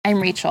I'm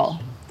Rachel,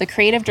 the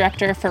creative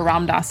director for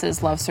Ram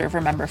Dass's Love Serve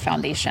Remember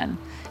Foundation,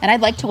 and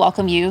I'd like to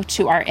welcome you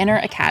to our Inner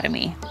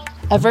Academy,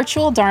 a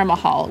virtual Dharma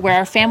hall where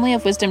our family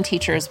of wisdom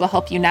teachers will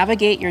help you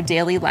navigate your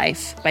daily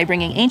life by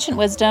bringing ancient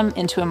wisdom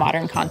into a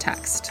modern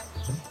context.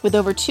 With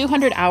over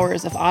 200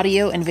 hours of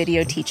audio and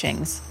video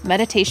teachings,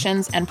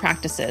 meditations, and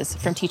practices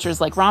from teachers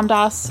like Ram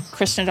Dass,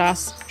 Krishna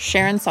Das,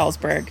 Sharon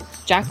Salzberg,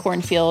 Jack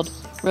Kornfield,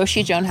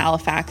 Roshi Joan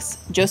Halifax,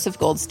 Joseph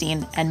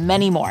Goldstein, and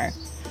many more,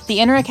 the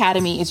Inner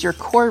Academy is your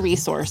core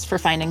resource for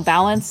finding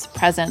balance,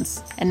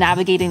 presence, and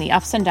navigating the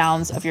ups and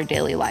downs of your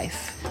daily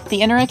life.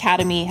 The Inner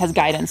Academy has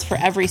guidance for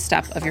every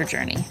step of your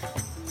journey.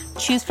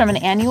 Choose from an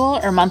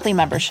annual or monthly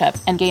membership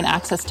and gain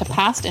access to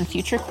past and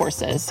future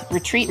courses,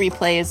 retreat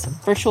replays,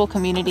 virtual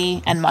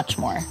community, and much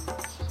more.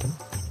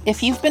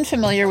 If you've been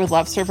familiar with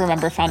Love Serve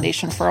Remember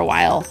Foundation for a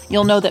while,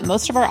 you'll know that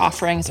most of our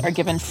offerings are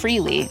given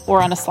freely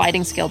or on a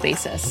sliding scale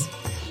basis.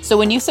 So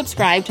when you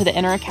subscribe to the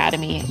Inner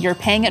Academy, you're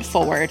paying it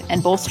forward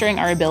and bolstering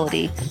our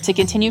ability to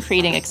continue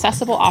creating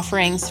accessible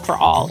offerings for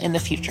all in the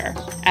future,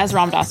 as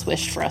Ram Dass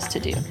wished for us to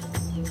do.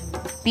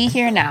 Be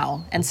here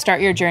now and start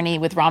your journey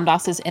with Ram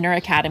Dass's Inner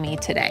Academy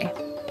today.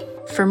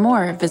 For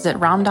more, visit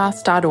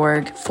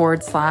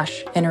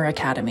ramdass.org/Inner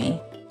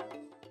Academy.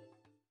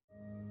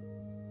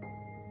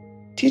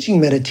 Teaching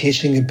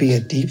meditation can be a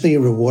deeply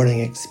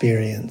rewarding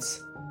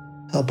experience.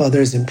 Help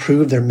others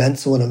improve their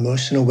mental and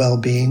emotional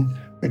well-being,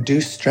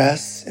 reduce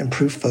stress,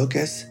 improve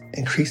focus,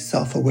 increase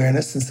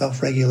self-awareness and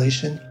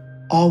self-regulation,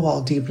 all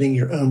while deepening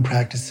your own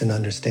practice and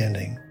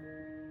understanding.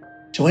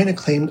 Join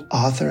acclaimed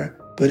author,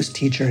 Buddhist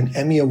teacher, and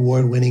Emmy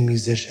Award-winning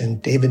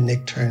musician David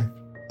Nichtern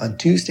on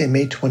Tuesday,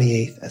 May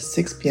 28th at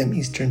 6 p.m.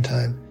 Eastern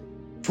Time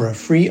for a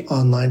free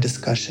online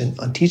discussion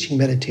on teaching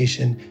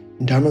meditation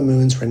in Dharma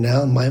Moon's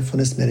renowned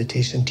mindfulness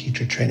meditation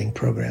teacher training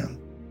program.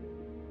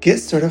 Get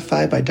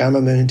certified by Dharma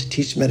Moon to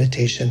teach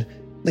meditation,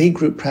 lead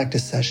group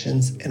practice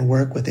sessions, and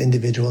work with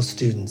individual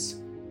students.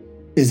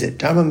 Visit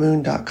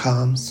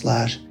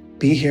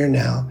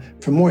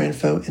dharmamoon.com/BeHereNow for more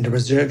info and to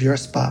reserve your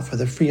spot for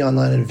the free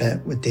online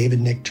event with David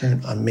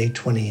Nichtern on May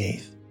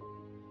 28th.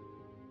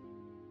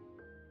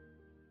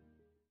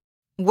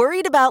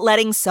 Worried about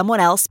letting someone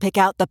else pick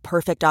out the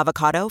perfect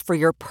avocado for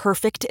your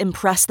perfect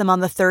impress them on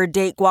the third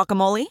date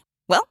guacamole?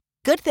 Well,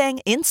 good thing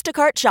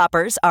Instacart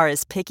shoppers are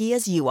as picky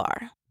as you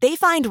are. They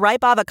find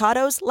ripe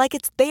avocados like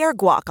it's their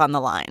guac on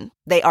the line.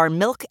 They are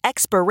milk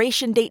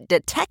expiration date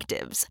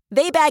detectives.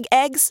 They bag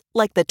eggs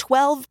like the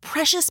 12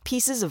 precious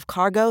pieces of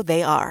cargo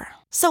they are.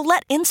 So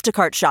let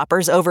Instacart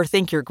shoppers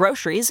overthink your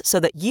groceries so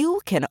that you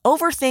can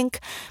overthink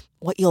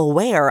what you'll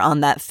wear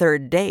on that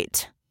third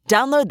date.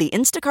 Download the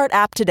Instacart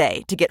app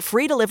today to get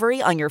free delivery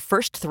on your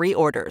first 3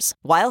 orders,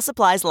 while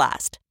supplies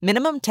last.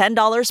 Minimum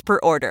 $10 per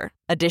order.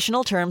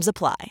 Additional terms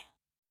apply.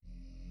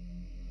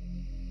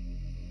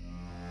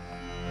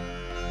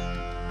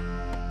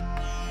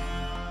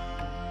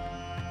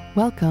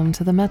 Welcome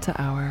to the Metta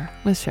Hour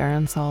with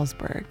Sharon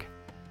Salzberg,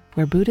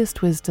 where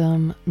Buddhist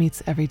wisdom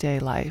meets everyday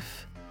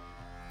life.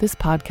 This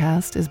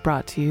podcast is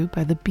brought to you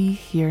by the Be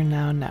Here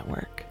Now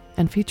Network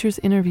and features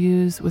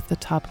interviews with the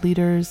top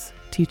leaders,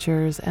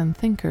 teachers, and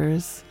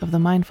thinkers of the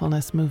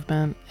mindfulness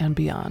movement and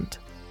beyond.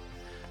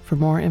 For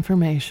more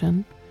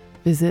information,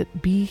 visit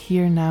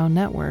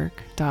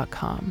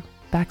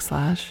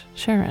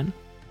BeHereNowNetwork.com/Sharon.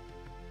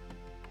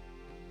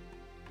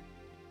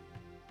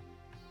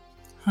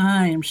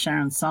 Hi, I'm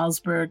Sharon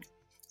Salzberg,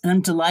 and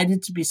I'm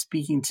delighted to be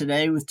speaking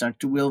today with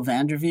Dr. Will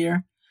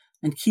Vanderveer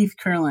and Keith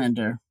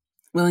Kurlander.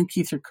 Will and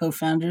Keith are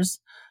co-founders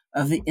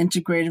of the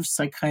Integrative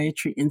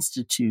Psychiatry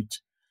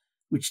Institute,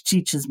 which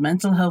teaches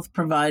mental health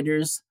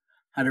providers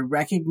how to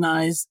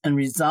recognize and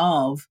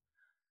resolve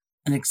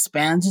an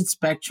expanded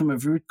spectrum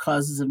of root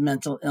causes of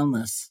mental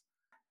illness,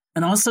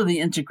 and also the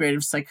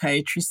Integrative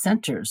Psychiatry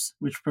Centers,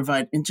 which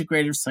provide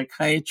integrative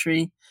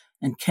psychiatry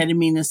and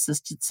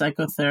ketamine-assisted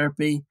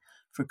psychotherapy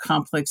for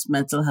complex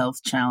mental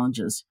health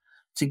challenges.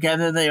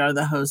 Together, they are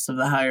the hosts of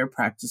the Higher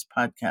Practice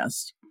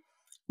podcast.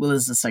 Will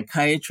is a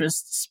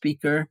psychiatrist,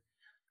 speaker,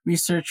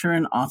 researcher,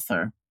 and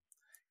author.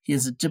 He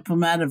is a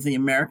diplomat of the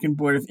American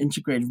Board of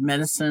Integrative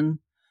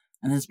Medicine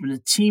and has been a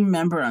team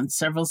member on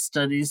several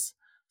studies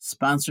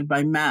sponsored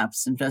by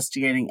MAPS,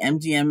 investigating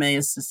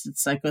MDMA-assisted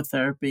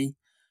psychotherapy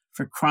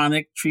for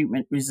chronic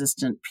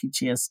treatment-resistant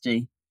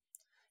PTSD.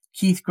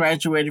 Keith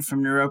graduated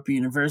from Naropa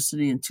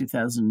University in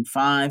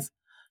 2005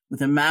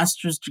 with a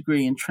master's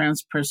degree in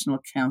transpersonal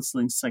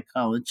counseling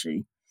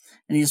psychology,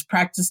 and he has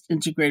practiced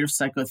integrative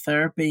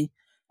psychotherapy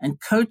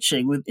and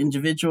coaching with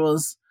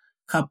individuals,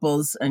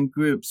 couples, and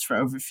groups for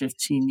over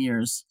 15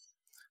 years.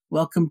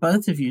 Welcome,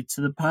 both of you,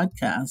 to the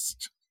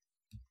podcast.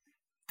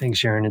 Thanks,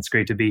 Sharon. It's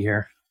great to be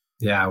here.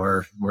 Yeah,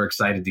 we're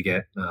excited to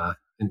get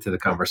into the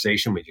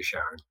conversation with you,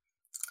 Sharon.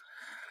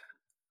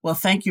 Well,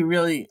 thank you.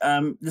 Really,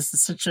 this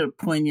is such a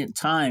poignant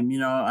time. You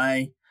know,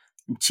 I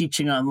am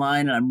teaching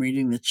online, and I'm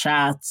reading the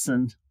chats,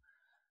 and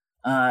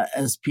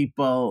as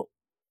people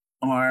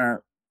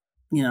are,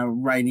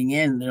 writing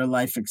in their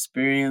life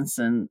experience,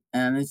 and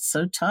it's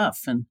so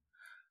tough, and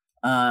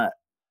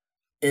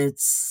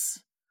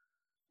it's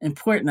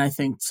important, I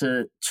think,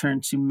 to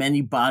turn to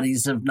many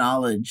bodies of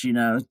knowledge,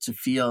 to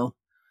feel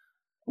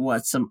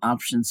what some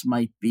options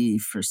might be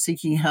for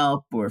seeking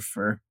help or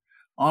for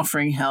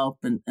offering help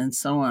and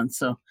so on.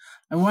 So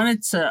I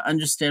wanted to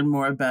understand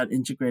more about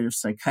integrative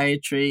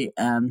psychiatry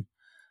and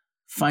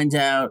find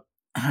out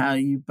how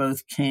you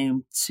both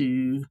came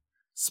to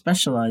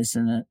specialize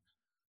in it.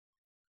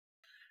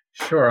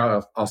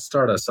 Sure. I'll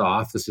start us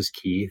off. This is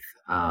Keith.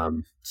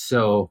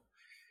 So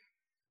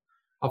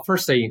I'll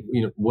first say,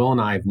 Will and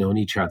I have known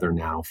each other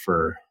now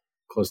for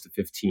close to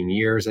 15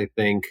 years, I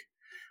think.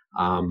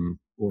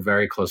 We're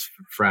very close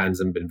friends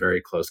and been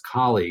very close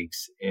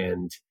colleagues.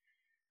 And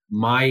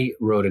my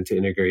road into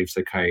integrative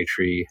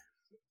psychiatry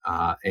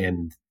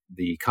and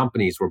the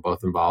companies we're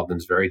both involved in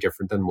is very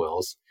different than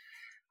Will's.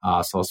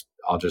 So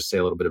I'll just say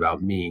a little bit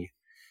about me.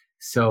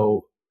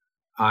 So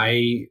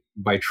I,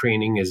 by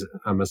training,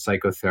 I'm a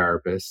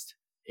psychotherapist,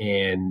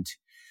 and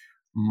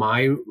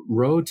my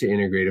road to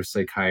integrative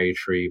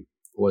psychiatry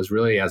was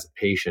really as a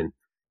patient.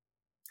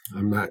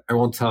 I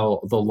won't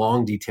tell the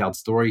long detailed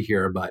story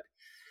here, but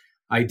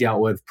I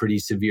dealt with pretty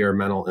severe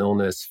mental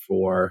illness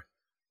for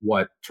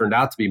what turned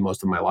out to be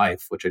most of my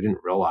life, which I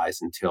didn't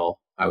realize until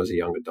I was a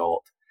young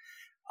adult.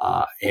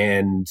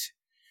 And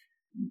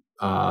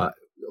a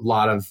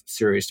lot of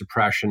serious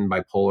depression,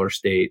 bipolar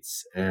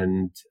states,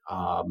 and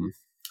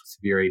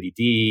severe ADD,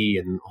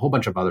 and a whole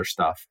bunch of other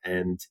stuff.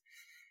 And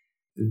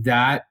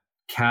that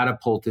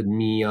catapulted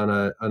me on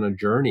a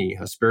journey,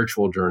 a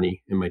spiritual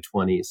journey in my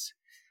 20s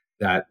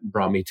that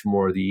brought me to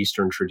more of the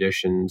Eastern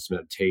traditions,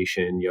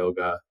 meditation,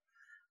 yoga,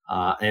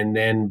 and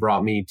then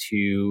brought me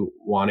to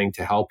wanting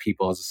to help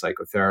people as a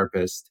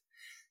psychotherapist.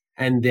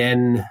 And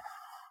then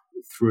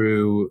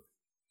through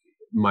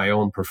my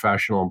own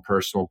professional and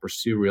personal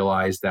pursuit,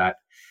 realized that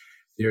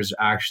there's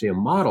actually a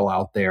model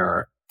out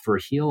there for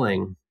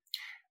healing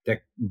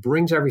that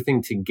brings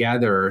everything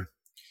together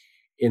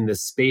in the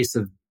space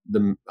of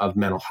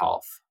mental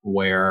health,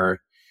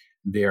 where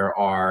there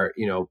are,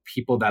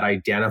 people that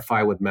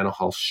identify with mental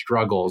health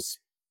struggles.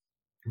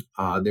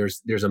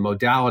 There's a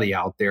modality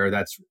out there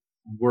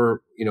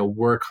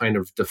we're kind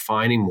of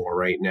defining more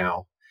right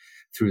now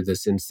through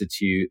this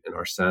institute and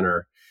our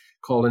center,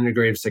 called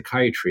integrative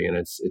psychiatry. And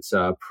it's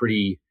a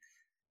pretty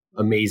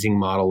amazing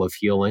model of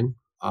healing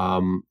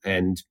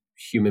and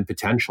human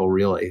potential,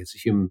 really. It's a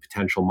human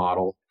potential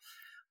model.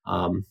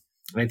 And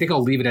I think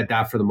I'll leave it at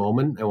that for the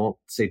moment. I won't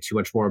say too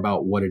much more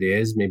about what it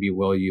is. Maybe,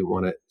 Will, you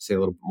want to say a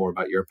little bit more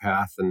about your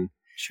path, and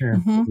Sure.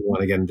 Mm-hmm. if you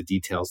want to get into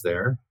details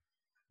there.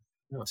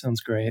 No,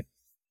 sounds great.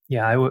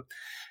 Yeah,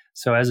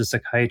 So as a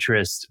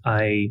psychiatrist,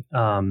 I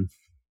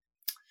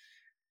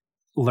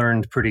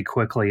learned pretty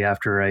quickly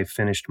after I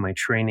finished my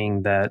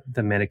training that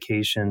the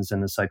medications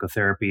and the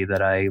psychotherapy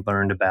that I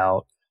learned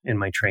about in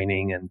my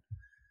training and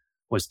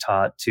was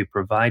taught to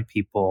provide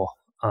people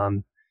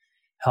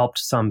helped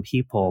some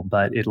people,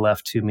 but it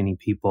left too many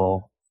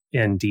people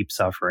in deep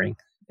suffering.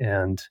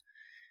 And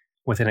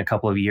within a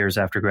couple of years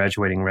after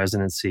graduating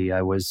residency,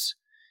 I was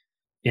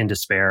in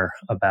despair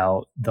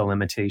about the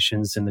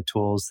limitations in the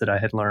tools that I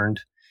had learned.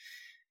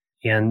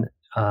 And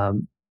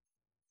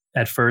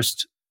at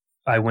first,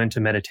 I went to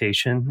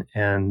meditation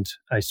and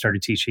I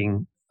started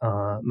teaching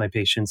my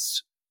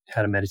patients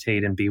how to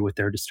meditate and be with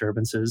their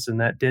disturbances.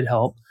 And that did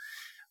help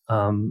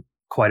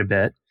quite a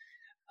bit.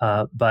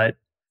 But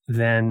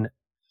then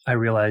I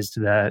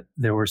realized that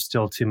there were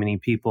still too many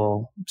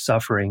people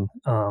suffering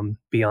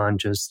beyond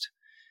just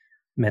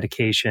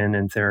medication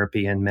and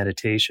therapy and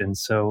meditation.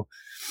 So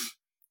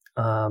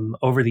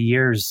over the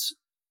years,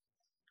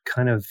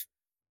 kind of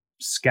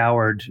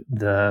scoured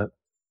the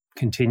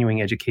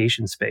continuing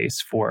education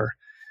space for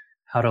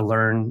how to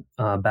learn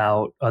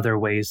about other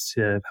ways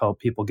to help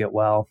people get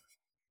well.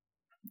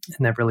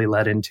 And that really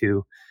led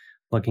into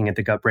looking at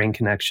the gut-brain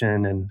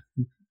connection and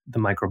the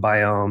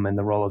microbiome and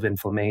the role of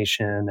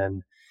inflammation,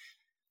 and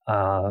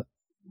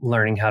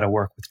learning how to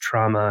work with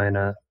trauma in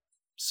a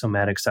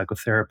somatic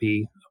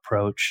psychotherapy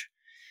approach.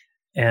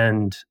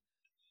 And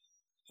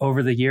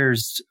over the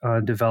years,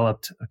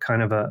 developed a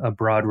kind of a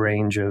broad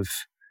range of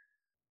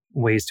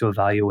ways to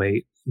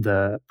evaluate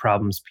the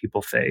problems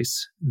people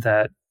face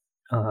that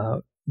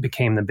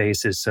became the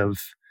basis of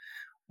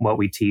what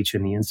we teach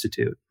in the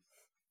Institute.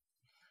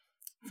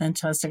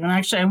 Fantastic. And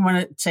actually, I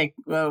want to take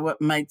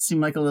what might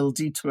seem like a little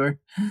detour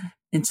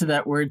into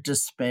that word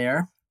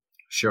despair.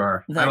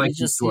 Sure. That I like you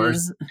just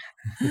detours.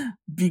 use,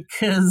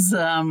 because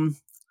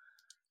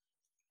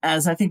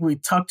as I think we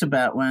talked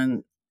about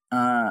when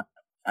I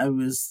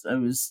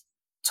was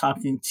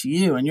talking to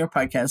you on your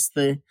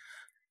podcast,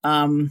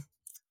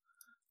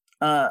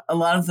 a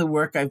lot of the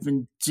work I've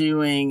been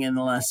doing in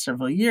the last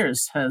several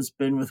years has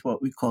been with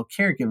what we call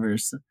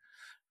caregivers.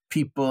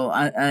 People,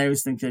 I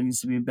always think there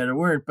needs to be a better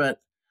word, but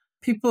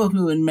people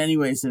who in many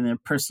ways in their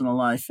personal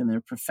life and their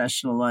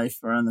professional life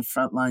are on the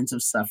front lines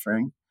of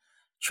suffering,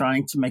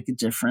 trying to make a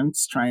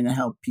difference, trying to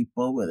help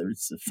people, whether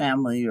it's a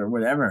family or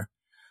whatever.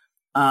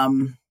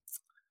 And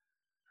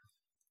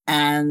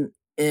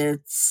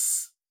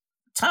it's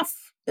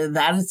tough.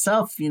 That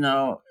itself,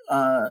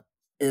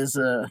 is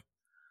a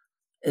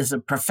is a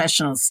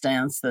professional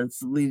stance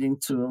that's leading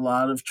to a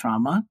lot of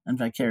trauma and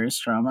vicarious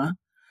trauma.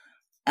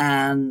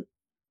 And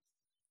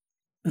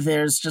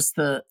there's just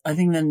I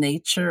think the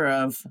nature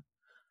of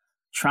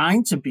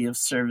trying to be of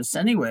service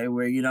anyway,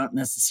 where you don't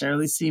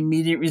necessarily see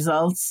immediate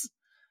results.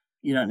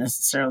 You don't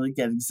necessarily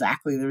get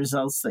exactly the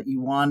results that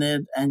you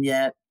wanted. And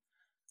yet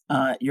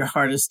your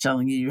heart is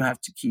telling you you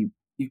have to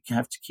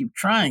keep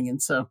trying.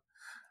 And so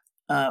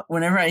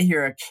whenever I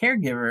hear a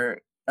caregiver,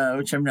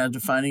 which I'm now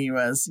defining you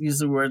as,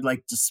 use a word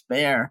like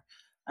despair,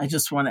 I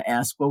just want to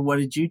ask, well, what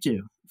did you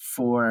do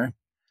for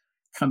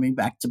coming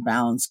back to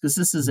balance? Because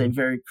this is a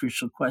very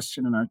crucial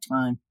question in our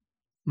time.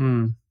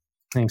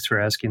 Thanks for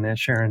asking that,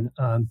 Sharon.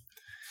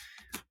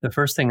 The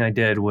first thing I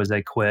did was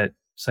I quit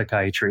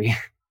psychiatry.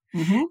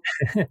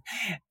 Mm-hmm.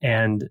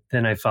 And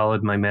then I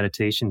followed my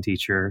meditation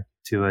teacher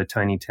to a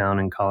tiny town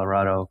in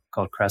Colorado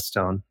called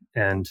Crestone.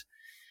 And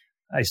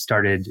I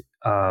started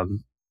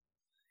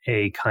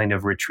a kind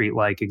of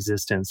retreat-like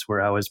existence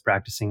where I was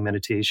practicing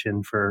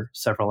meditation for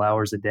several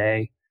hours a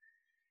day.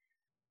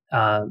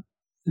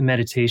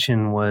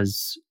 Meditation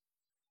was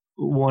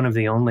one of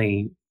the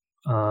only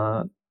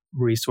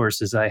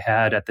resources I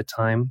had at the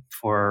time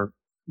for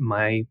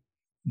my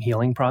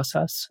healing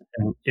process.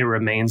 And it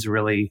remains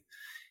really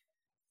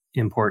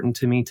important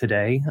to me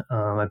today.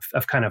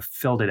 I've kind of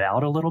filled it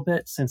out a little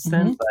bit since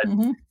then,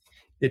 but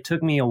it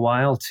took me a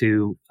while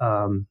to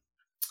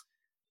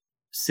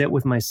sit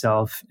with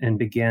myself and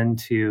begin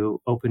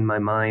to open my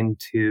mind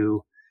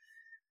to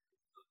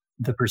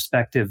the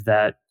perspective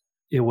that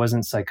it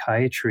wasn't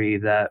psychiatry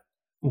that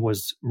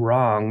was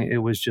wrong. It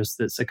was just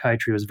that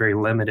psychiatry was very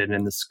limited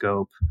in the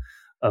scope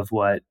of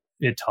what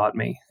it taught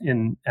me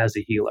as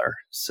a healer.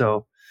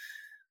 So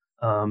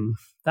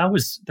that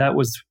was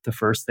the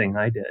first thing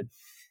I did.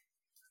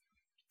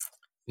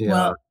 Yeah.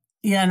 Well,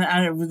 yeah, and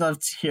I would love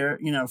to hear,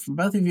 from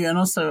both of you. And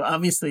also,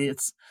 obviously,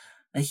 it's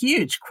a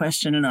huge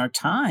question in our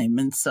time.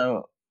 And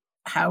so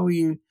how are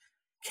you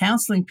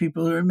counseling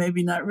people who are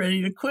maybe not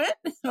ready to quit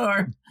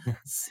or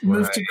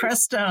move to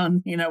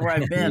Crestone, where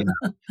I've been?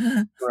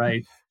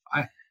 Right.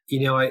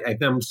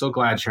 I'm so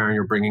glad, Sharon,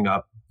 you're bringing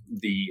up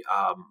the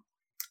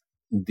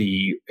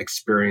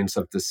experience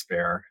of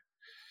despair,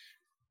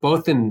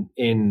 both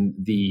in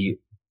the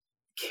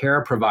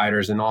care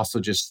providers and also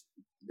just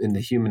in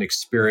the human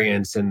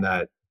experience, and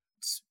that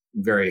it's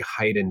very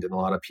heightened in a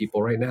lot of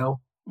people right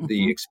now,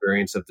 the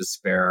experience of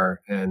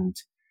despair and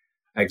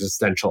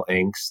existential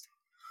angst.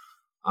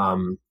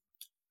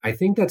 I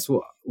think that's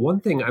one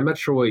thing. I'm not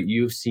sure what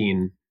you've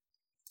seen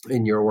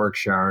in your work,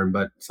 Sharon,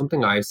 but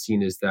something I've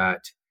seen is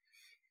that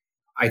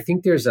I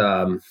think there's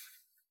the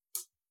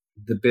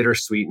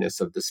bittersweetness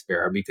of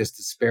despair, because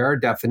despair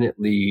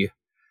definitely,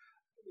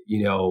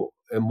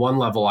 in one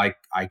level, I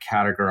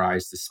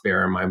categorize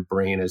despair in my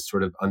brain as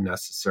sort of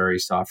unnecessary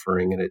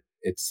suffering, and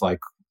it's like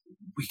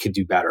we could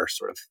do better,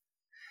 sort of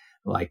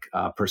like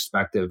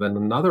perspective. And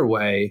another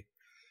way,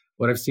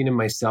 what I've seen in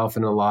myself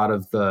and a lot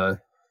of the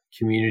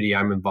community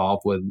I'm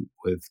involved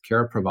with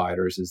care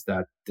providers, is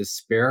that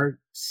despair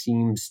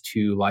seems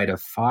to light a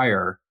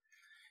fire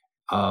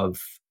of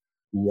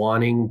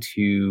wanting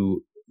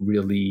to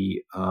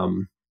really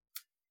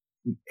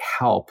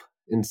help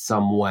in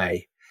some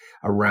way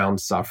around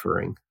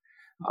suffering.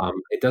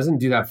 It doesn't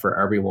do that for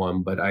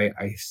everyone, but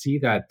I see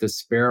that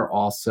despair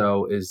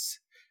also is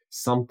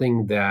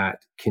something that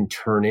can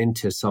turn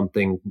into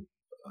something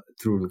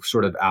through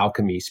sort of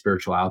alchemy,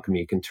 spiritual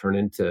alchemy. It can turn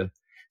into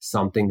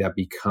something that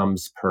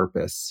becomes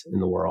purpose in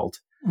the world,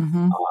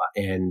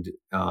 and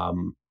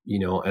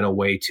a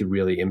way to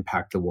really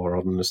impact the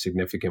world in a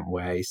significant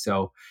way.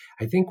 So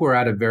I think we're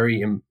at a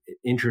very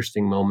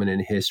interesting moment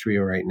in history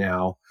right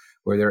now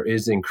where there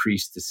is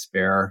increased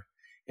despair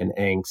and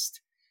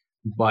angst,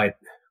 but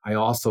I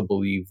also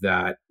believe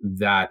that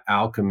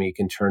alchemy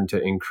can turn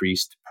to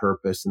increased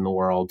purpose in the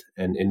world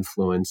and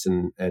influence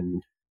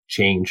and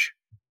change.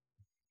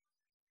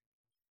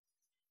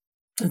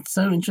 It's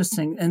so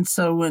interesting. And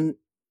so when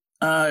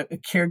a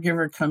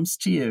caregiver comes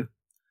to you,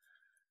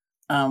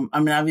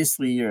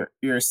 obviously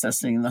you're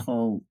assessing the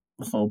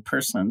whole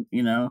person,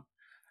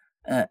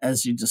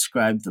 as you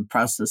described the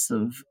process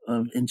of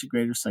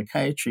integrative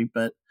psychiatry,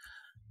 but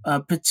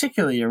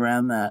particularly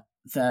around that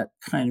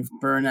kind of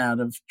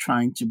burnout of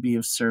trying to be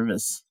of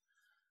service,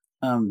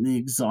 the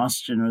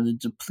exhaustion or the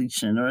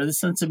depletion or the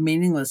sense of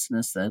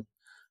meaninglessness that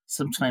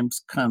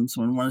sometimes comes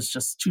when one is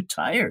just too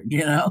tired,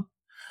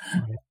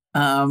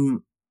 Right.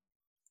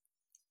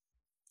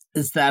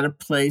 Is that a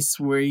place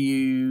where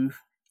you,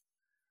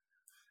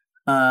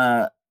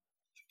 how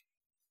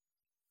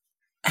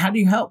do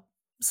you help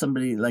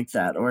somebody like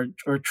that or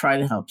try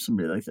to help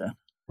somebody like that?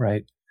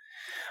 Right.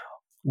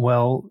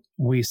 Well,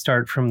 we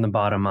start from the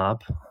bottom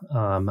up.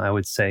 I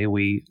would say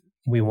we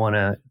want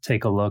to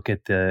take a look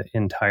at the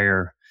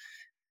entire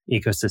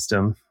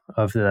ecosystem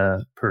of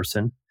the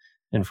person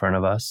in front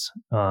of us,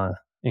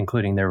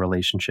 including their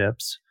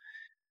relationships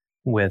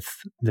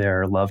with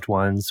their loved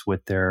ones,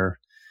 with their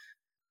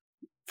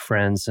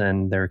friends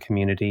and their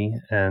community,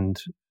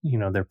 and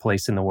their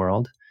place in the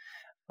world.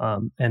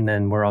 And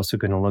then we're also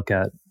going to look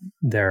at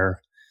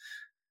their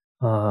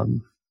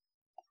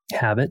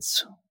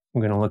habits.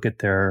 We're going to look at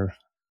their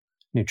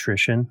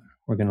nutrition.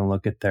 We're going to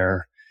look at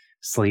their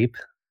sleep.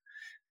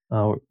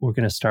 We're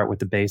going to start with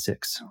the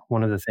basics.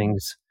 One of the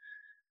things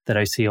that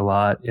I see a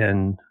lot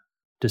in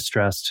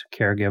distressed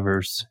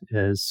caregivers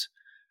is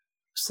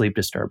sleep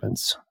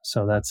disturbance.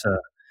 So that's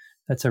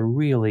a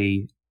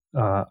really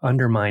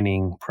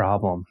undermining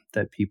problem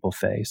that people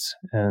face.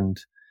 And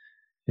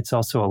it's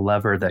also a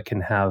lever that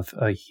can have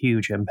a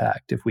huge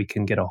impact if we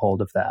can get a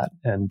hold of that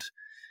and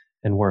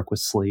work with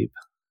sleep.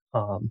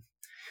 But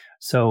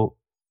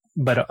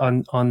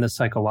on the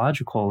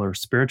psychological or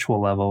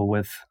spiritual level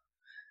with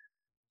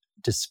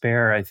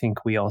despair, I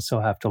think we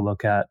also have to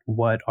look at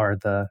what are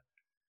the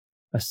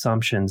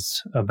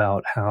assumptions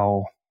about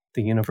how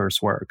the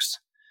universe works.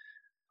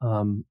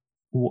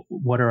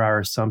 What are our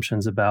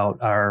assumptions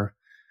about our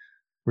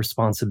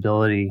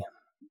responsibility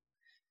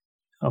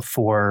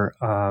for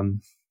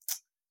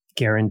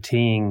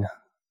guaranteeing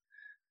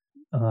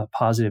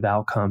positive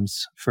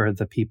outcomes for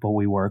the people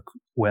we work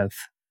with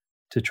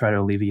to try to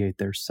alleviate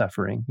their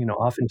suffering?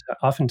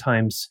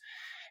 Oftentimes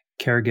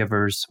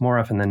caregivers, more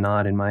often than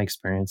not, in my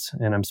experience,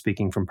 and I'm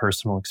speaking from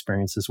personal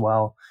experience as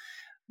well,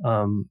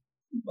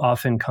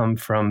 often come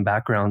from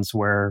backgrounds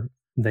where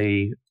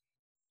they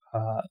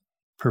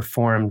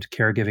performed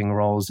caregiving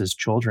roles as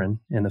children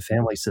in the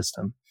family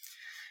system.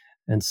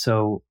 And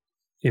so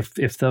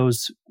if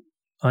those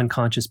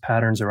unconscious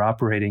patterns are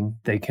operating,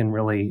 they can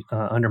really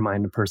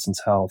undermine a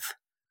person's health.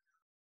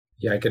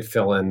 Yeah, I could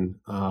fill in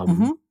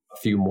a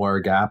few more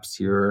gaps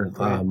here.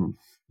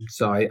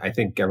 So I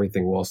think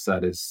everything Will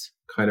said is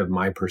kind of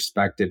my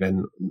perspective,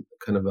 and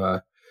kind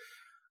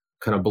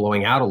of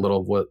blowing out a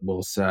little of what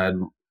Will said,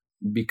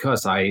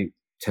 because I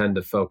tend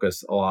to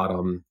focus a lot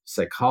on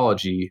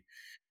psychology,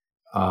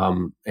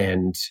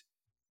 and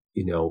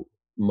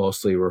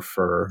mostly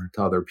refer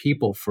to other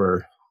people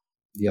for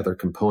the other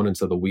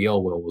components of the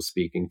wheel Will was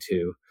speaking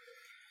to.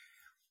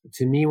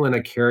 To me, when a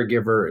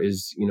caregiver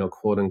is,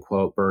 quote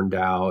unquote, burned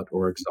out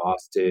or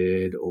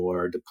exhausted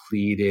or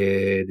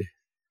depleted,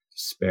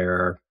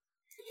 despair,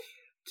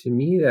 to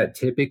me, that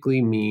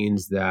typically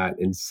means that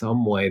in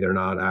some way they're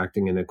not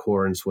acting in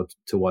accordance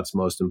to what's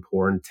most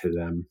important to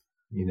them.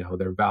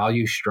 Their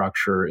value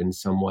structure in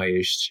some way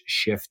is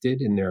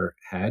shifted in their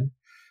head,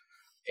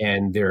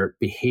 and their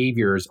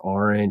behaviors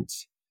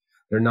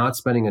they're not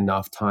spending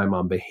enough time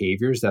on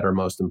behaviors that are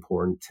most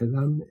important to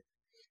them.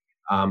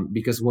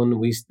 Because when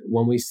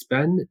we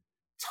spend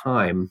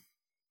time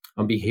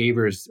on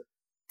behaviors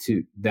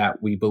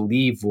that we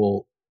believe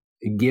will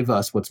give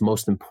us what's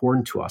most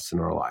important to us in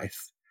our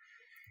life,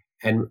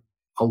 and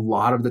a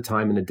lot of the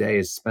time in a day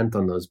is spent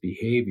on those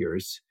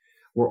behaviors,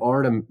 we're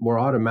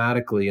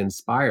automatically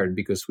inspired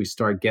because we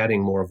start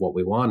getting more of what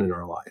we want in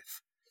our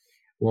life.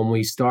 When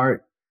we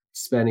start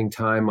spending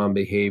time on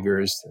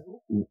behaviors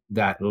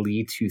that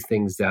lead to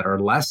things that are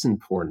less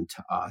important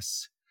to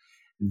us,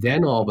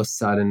 then all of a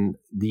sudden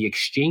the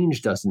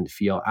exchange doesn't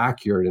feel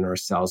accurate in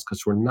ourselves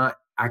because we're not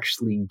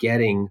actually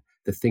getting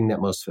the thing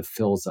that most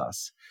fulfills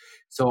us.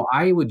 So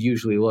I would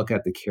usually look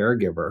at the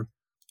caregiver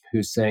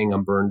who's saying,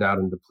 I'm burned out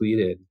and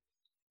depleted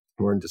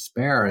or in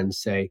despair, and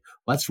say,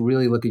 let's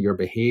really look at your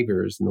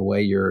behaviors and the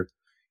way you're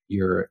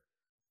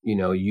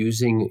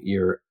using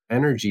your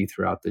energy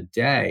throughout the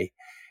day.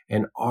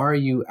 And are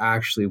you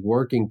actually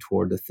working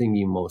toward the thing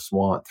you most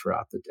want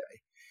throughout the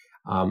day?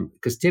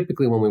 Because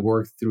typically when we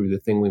work through the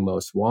thing we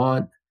most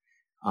want,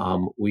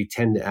 we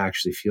tend to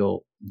actually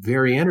feel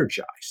very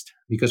energized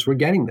because we're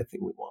getting the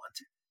thing we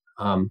want.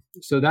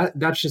 So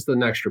that's just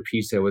an extra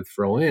piece I would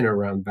throw in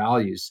around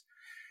values.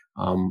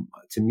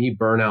 To me,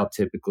 burnout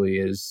typically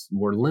is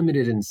we're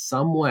limited in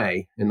some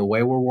way in the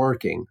way we're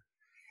working,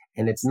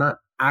 and it's not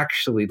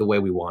actually the way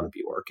we want to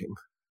be working.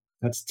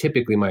 That's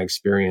typically my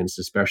experience,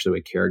 especially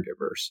with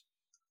caregivers.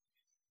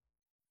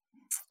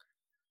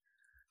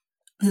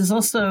 There's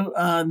also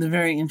the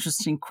very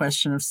interesting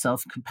question of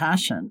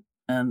self-compassion.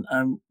 And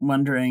I'm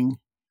wondering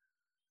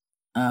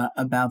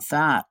about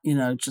that,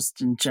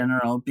 just in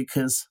general,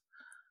 because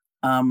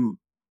to,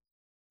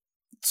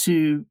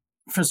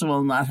 first of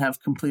all, not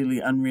have completely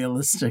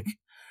unrealistic,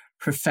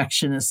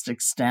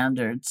 perfectionistic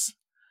standards,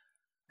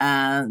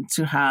 and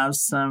to have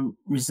some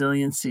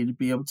resiliency to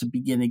be able to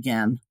begin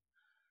again,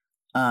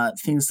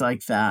 things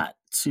like that,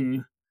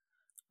 to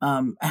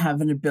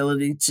have an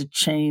ability to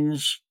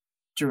change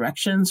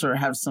directions or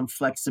have some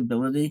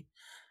flexibility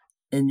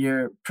in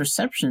your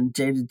perception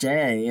day to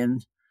day.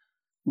 And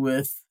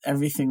with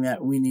everything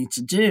that we need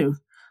to do,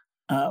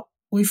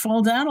 we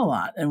fall down a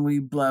lot and we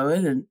blow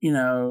it. And,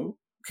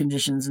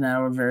 conditions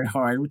now are very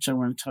hard, which I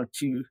want to talk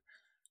to you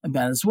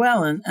about as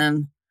well.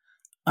 And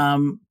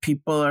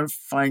people are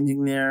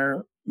finding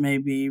they're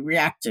maybe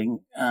reacting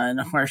in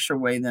a harsher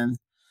way than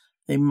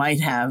they might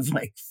have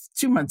like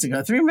 2 months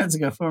ago, 3 months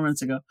ago, 4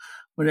 months ago,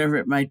 whatever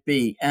it might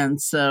be. And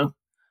so,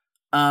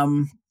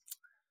 for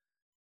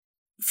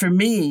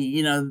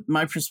me,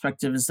 my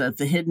perspective is that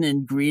the hidden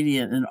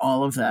ingredient in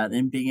all of that,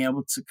 and being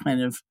able to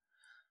kind of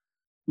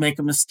make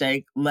a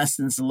mistake,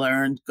 lessons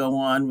learned, go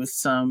on with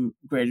some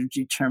greater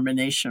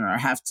determination, or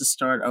have to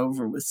start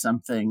over with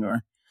something,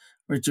 or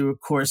do a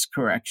course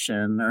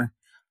correction,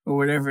 or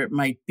whatever it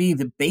might be.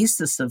 The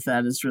basis of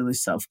that is really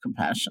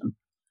self-compassion.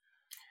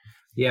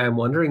 Yeah, I'm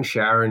wondering,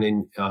 Sharon,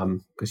 and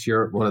because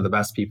you're one of the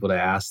best people to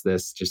ask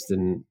this, just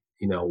in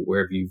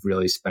where you've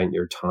really spent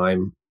your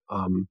time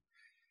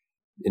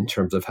in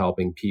terms of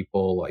helping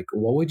people. Like,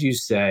 what would you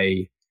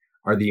say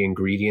are the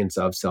ingredients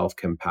of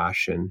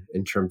self-compassion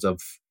in terms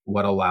of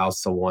what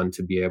allows someone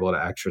to be able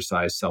to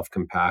exercise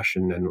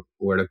self-compassion, and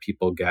where do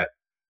people get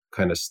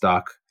kind of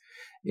stuck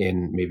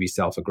in maybe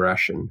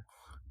self-aggression?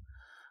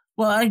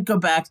 Well, I'd go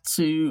back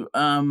to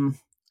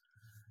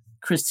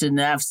Kristin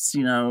Neff's,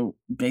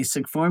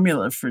 basic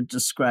formula for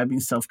describing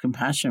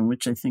self-compassion,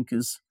 which I think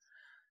is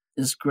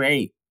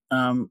great.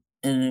 And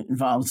it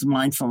involves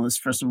mindfulness,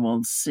 first of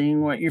all,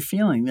 seeing what you're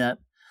feeling, that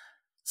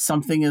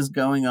something is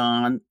going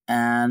on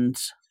and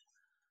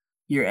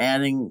you're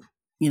adding,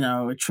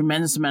 a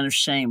tremendous amount of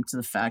shame to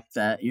the fact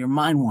that your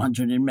mind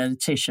wandered in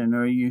meditation,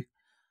 or you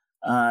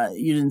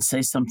didn't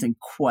say something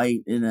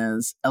quite in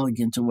as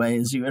elegant a way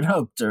as you had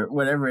hoped, or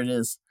whatever it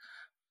is.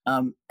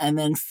 And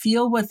then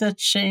feel what that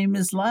shame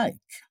is like.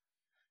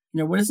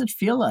 What does it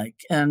feel like?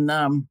 And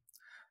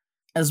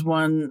as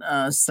one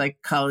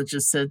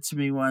psychologist said to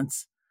me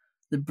once,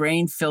 the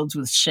brain filled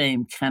with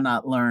shame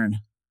cannot learn.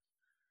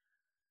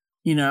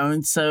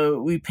 And so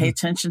we pay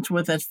attention to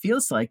what that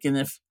feels like. And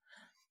if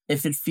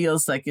it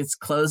feels like it's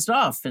closed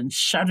off and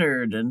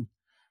shuttered and,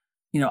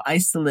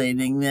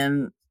 isolating,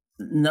 then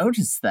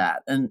notice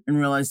that and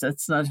realize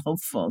that's not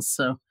helpful.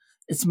 So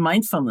it's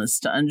mindfulness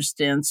to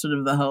understand sort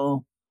of the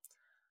whole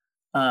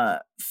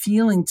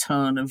feeling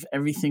tone of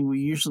everything we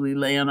usually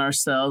lay on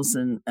ourselves,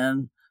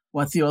 and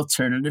what the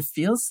alternative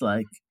feels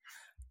like.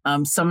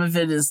 Some of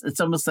it is, it's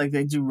almost like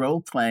they do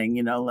role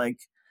playing, like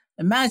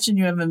imagine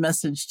you have a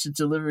message to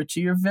deliver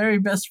to your very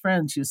best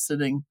friend who's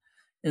sitting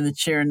in the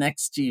chair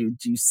next to you.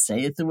 Do you say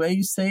it the way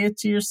you say it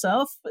to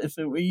yourself? If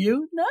it were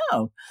you,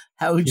 no.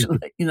 How would you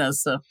like,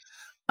 so,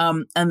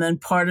 and then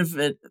part of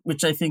it,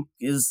 which I think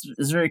is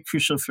very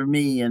crucial for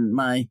me and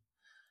my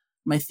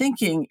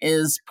thinking,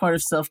 is part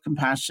of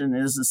self-compassion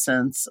is a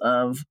sense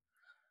of,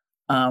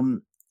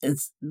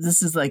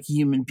 this is like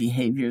human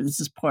behavior. This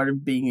is part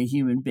of being a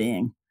human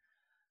being.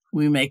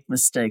 We make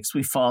mistakes,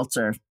 we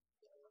falter,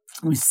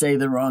 we say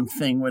the wrong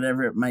thing,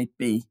 whatever it might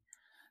be.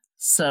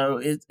 So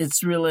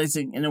it's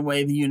realizing in a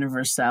way the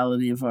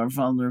universality of our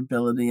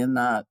vulnerability and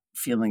not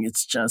feeling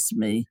it's just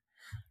me,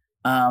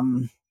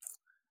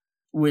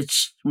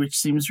 which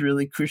seems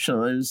really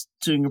crucial. I was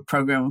doing a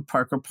program with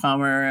Parker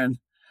Palmer, and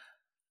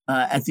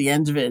at the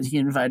end of it, he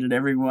invited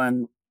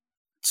everyone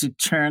to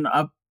turn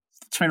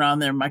on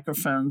their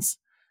microphones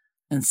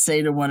and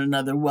say to one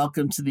another,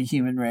 "Welcome to the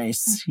human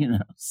race."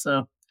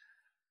 So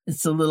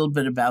it's a little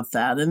bit about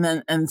that.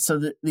 And so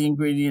the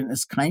ingredient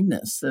is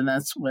kindness. And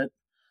that's what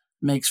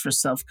makes for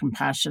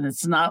self-compassion.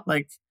 It's not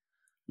like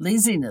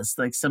laziness,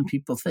 like some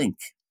people think.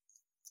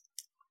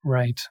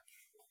 Right.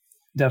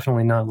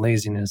 Definitely not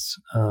laziness.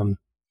 I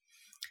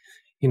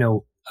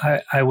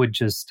would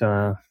just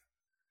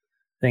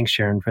thanks,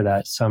 Sharon, for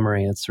that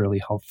summary. It's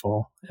really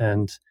helpful.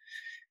 And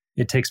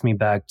it takes me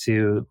back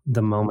to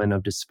the moment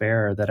of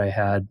despair that I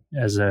had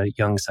as a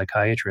young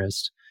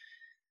psychiatrist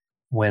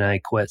when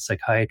I quit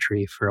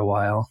psychiatry for a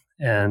while.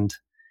 And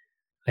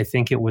I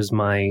think it was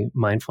my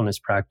mindfulness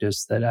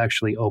practice that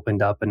actually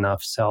opened up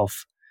enough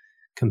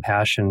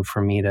self-compassion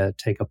for me to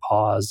take a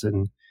pause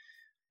and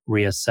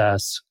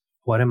reassess,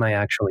 what am I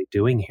actually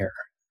doing here?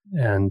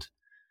 And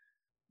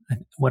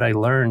what I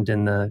learned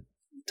in the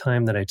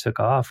time that I took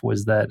off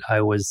was that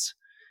I was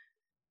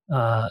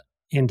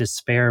in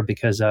despair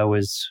because I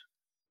was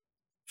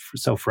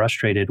so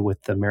frustrated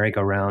with the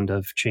merry-go-round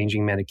of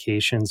changing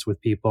medications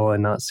with people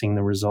and not seeing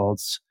the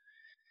results.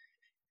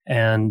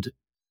 And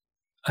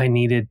I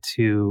needed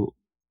to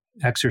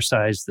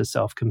exercise the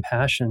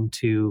self-compassion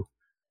to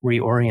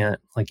reorient,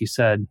 like you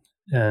said,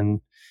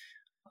 and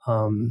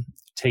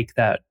take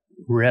that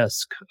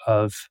risk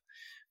of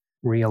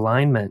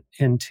realignment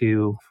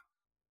into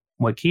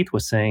what Keith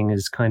was saying,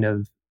 is kind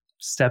of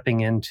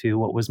stepping into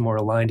what was more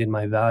aligned in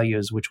my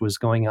values, which was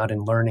going out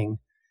and learning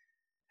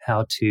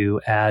how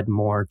to add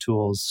more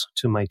tools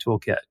to my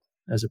toolkit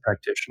as a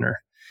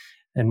practitioner.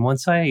 And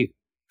once I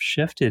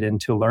shifted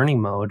into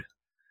learning mode,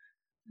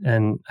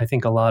 and I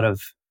think a lot of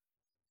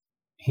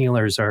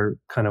healers are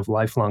kind of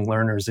lifelong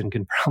learners and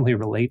can probably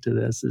relate to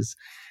this, is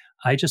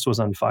I just was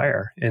on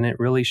fire, and it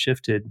really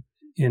shifted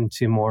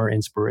into more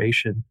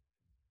inspiration.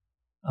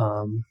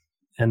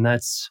 And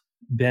that's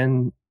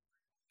been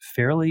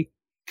fairly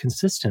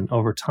consistent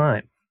over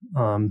time.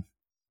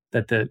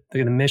 That the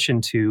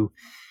mission to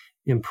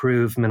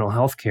improve mental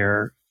health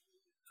care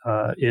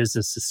is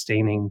a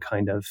sustaining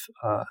kind of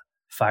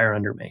fire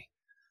under me.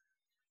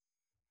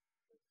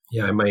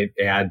 Yeah, I might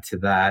add to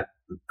that.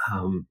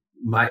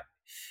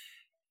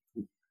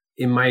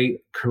 In my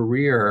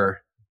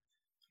career,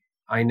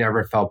 I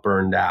never felt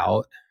burned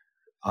out.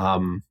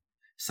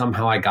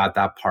 Somehow I got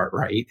that part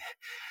right.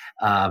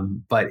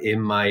 But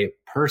in my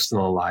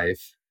personal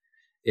life,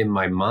 in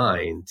my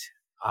mind,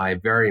 I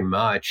very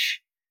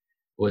much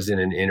was in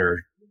an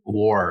inner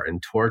war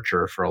and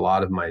torture for a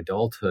lot of my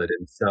adulthood.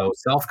 And so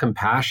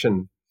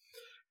self-compassion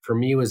for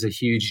me was a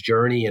huge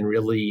journey, and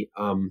really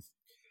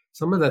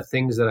some of the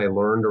things that I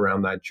learned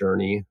around that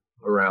journey,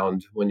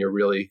 around when you're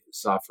really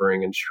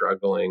suffering and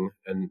struggling,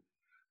 and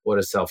what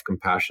does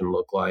self-compassion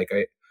look like.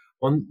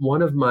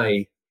 One of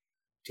my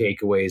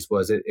takeaways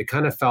was it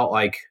kind of felt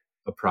like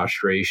a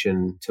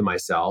prostration to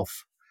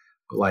myself,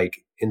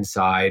 like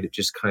inside,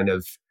 just kind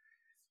of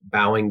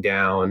bowing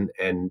down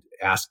and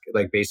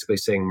basically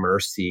saying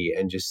mercy,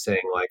 and just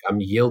saying like, I'm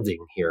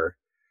yielding here.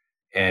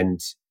 And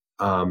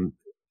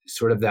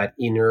sort of that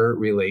inner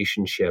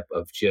relationship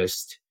of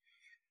just,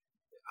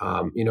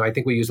 I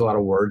think we use a lot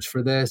of words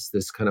for this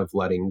kind of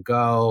letting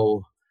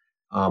go,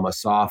 a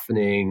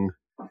softening,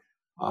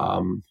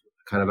 kind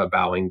of a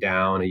bowing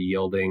down, a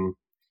yielding.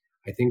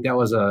 I think that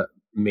was a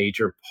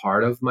major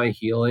part of my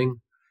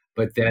healing.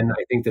 But then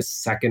I think the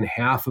second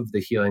half of the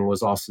healing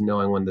was also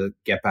knowing when to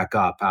get back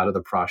up out of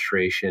the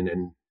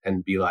prostration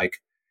and be like,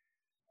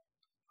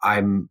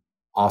 I'm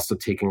also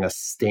taking a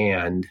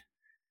stand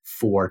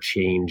for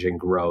change and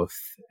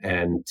growth,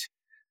 and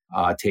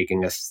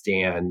taking a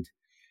stand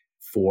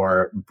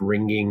for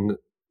bringing,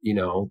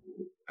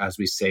 as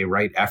we say,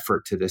 right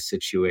effort to this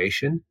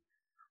situation,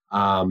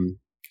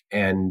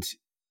 and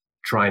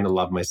trying to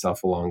love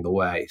myself along the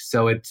way.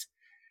 So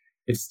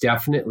it's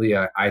definitely,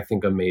 I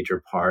think, a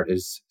major part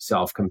is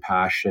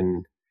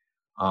self-compassion,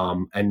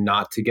 and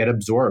not to get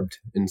absorbed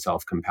in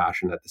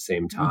self-compassion at the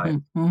same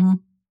time. Mm-hmm, mm-hmm.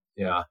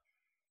 Yeah.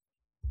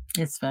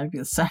 It's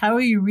fabulous. So how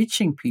are you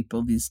reaching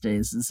people these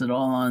days? Is it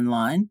all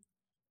online?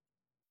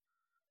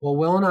 Well,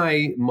 Will and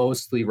I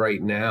mostly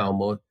right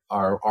now,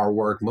 our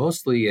work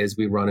mostly is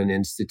we run an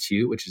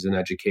institute, which is an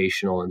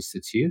educational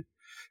institute.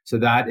 So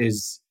that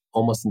is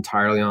almost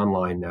entirely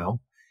online now.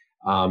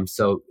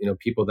 So,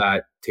 people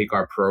that take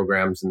our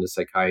programs in the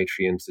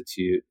Psychiatry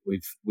Institute,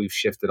 we've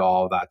shifted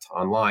all of that to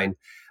online.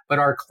 But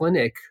our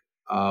clinic,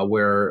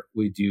 where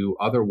we do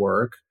other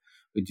work,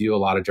 we do a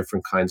lot of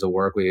different kinds of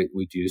work.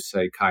 We do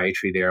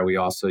psychiatry there. We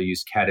also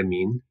use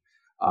ketamine,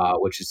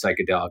 which is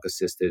psychedelic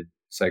assisted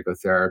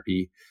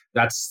psychotherapy.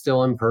 That's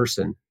still in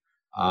person,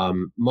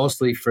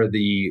 mostly for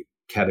the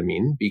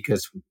ketamine,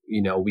 because,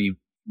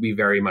 we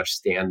very much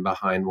stand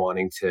behind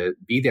wanting to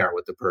be there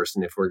with the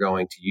person if we're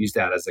going to use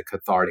that as a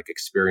cathartic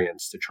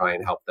experience to try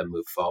and help them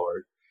move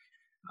forward.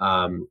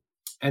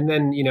 And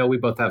then, we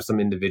both have some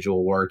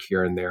individual work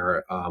here and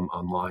there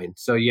online.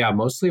 So yeah,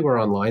 mostly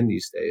we're online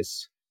these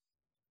days.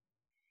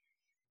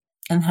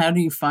 And how do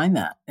you find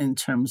that in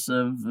terms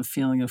of a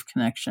feeling of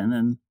connection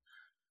and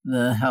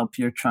the help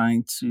you're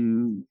trying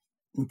to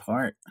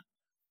impart?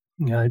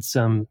 Yeah,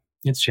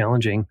 it's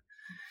challenging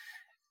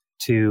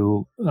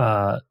to,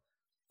 I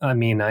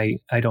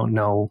don't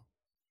know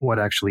what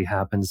actually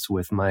happens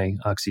with my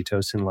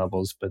oxytocin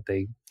levels, but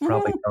they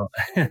probably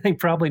don't, they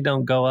probably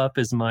don't go up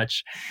as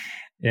much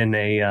in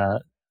a,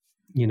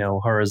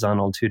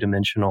 horizontal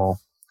 2-dimensional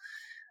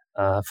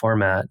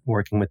format,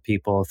 working with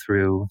people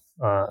through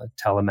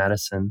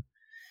telemedicine.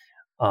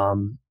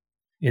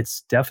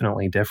 It's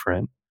definitely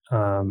different.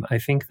 I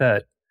think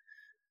that,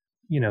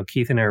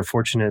 Keith and I are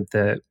fortunate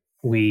that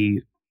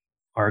we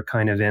are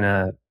kind of in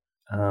a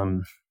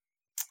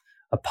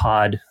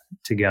pod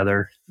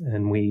together,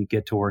 and we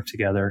get to work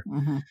together.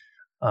 Mm-hmm.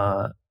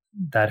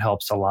 That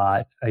helps a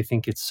lot. I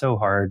think it's so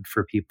hard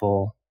for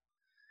people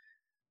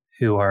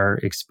who are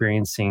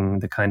experiencing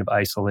the kind of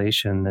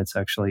isolation that's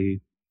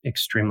actually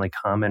extremely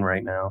common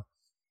right now,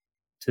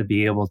 to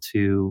be able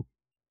to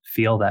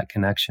feel that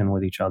connection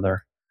with each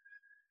other.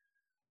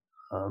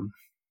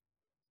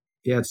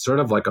 Yeah, it's sort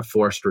of like a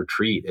forced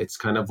retreat. It's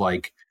kind of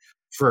like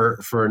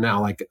for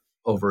now, like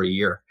over a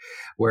year,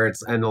 where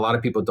and a lot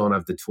of people don't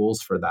have the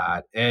tools for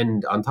that.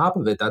 And on top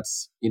of it,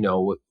 that's,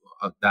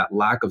 that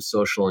lack of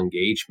social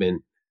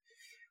engagement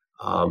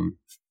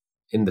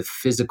in the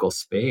physical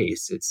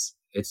space.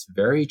 It's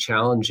very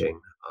challenging,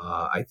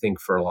 I think,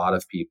 for a lot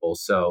of people.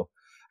 So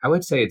I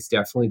would say it's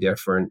definitely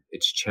different.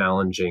 It's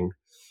challenging,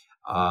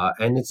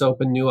 and it's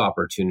opened new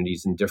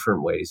opportunities in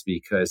different ways,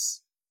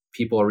 because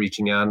people are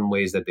reaching out in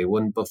ways that they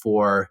wouldn't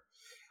before.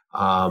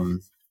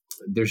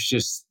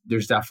 There's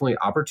definitely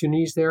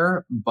opportunities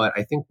there, but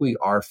I think we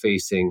are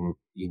facing,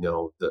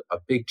 a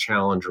big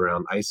challenge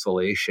around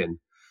isolation.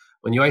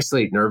 When you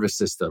isolate nervous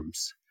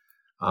systems,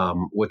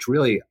 which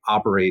really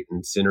operate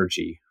in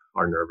synergy,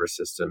 our nervous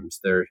systems,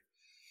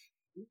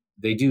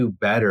 they do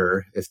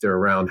better if they're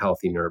around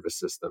healthy nervous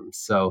systems.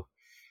 So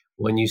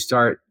when you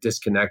start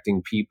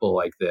disconnecting people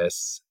like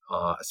this,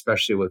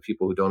 especially with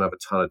people who don't have a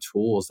ton of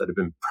tools that have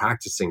been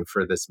practicing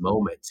for this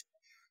moment,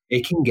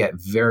 it can get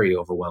very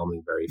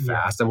overwhelming very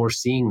fast. Yeah. And we're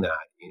seeing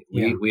that.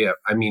 We have,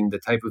 the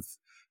type of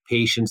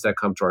patients that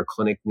come to our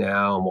clinic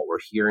now and what we're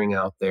hearing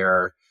out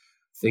there,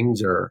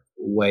 things are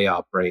way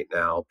up right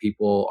now.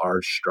 People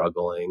are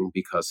struggling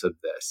because of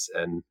this.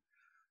 And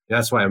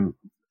that's why I'm,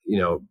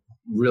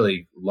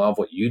 really love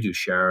what you do,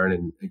 Sharon,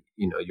 and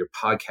your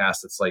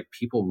podcast. It's like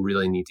people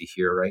really need to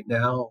hear right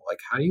now. Like,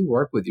 how do you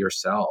work with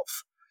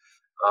yourself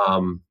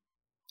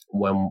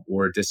when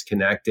we're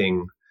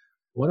disconnecting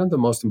one of the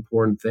most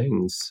important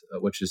things,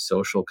 which is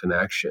social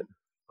connection?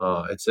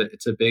 It's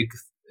a big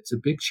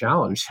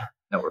challenge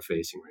that we're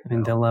facing right now.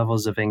 And the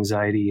levels of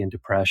anxiety and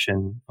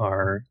depression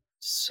are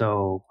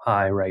so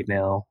high right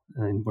now,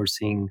 and we're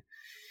seeing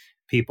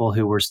people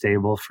who were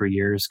stable for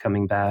years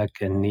coming back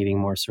and needing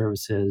more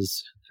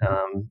services.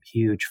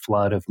 Huge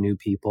flood of new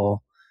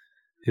people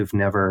who've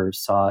never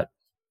sought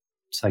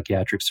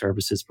psychiatric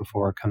services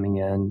before coming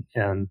in,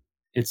 and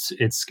it's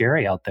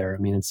scary out there. I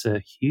mean, it's a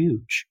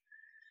huge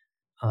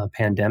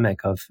pandemic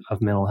of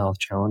mental health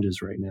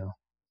challenges right now.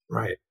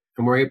 Right,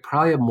 and we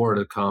probably have more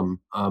to come.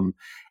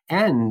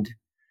 And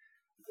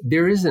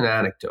there is an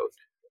anecdote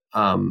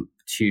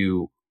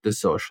to the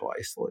social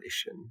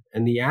isolation,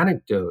 and the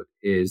anecdote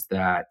is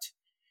that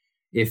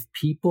if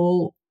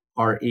people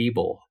are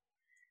able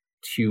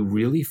to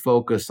really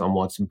focus on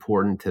what's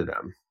important to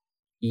them,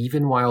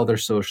 even while they're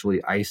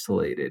socially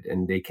isolated,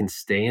 and they can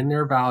stay in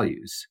their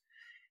values,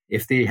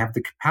 if they have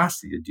the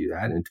capacity to do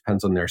that, and it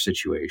depends on their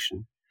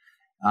situation,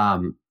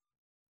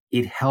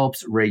 it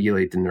helps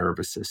regulate the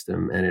nervous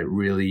system, and it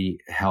really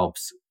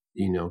helps,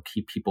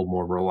 keep people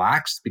more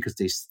relaxed, because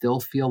they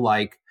still feel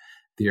like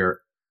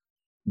their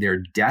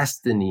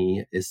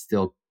destiny is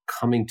still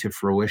coming to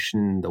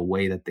fruition the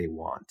way that they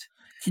want.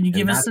 Can you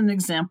give us an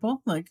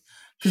example?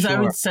 Because I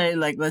would say,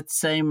 let's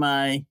say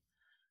my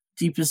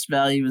deepest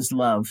value is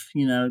love,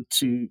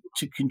 to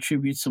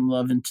contribute some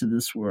love into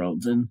this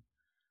world. And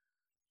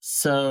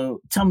so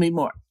tell me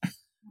more.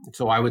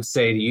 So I would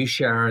say to you,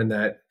 Sharon,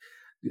 that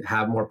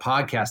have more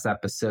podcast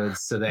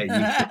episodes so that you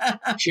can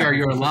share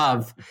your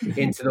love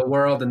into the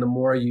world. And the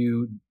more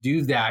you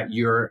do that,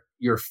 you're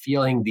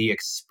feeling the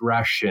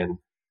expression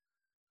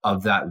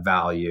of that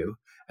value.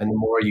 And the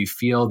more you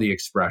feel the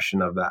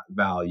expression of that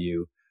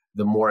value,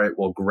 the more it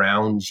will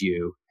ground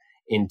you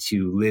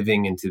into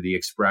living into the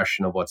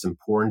expression of what's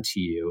important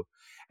to you.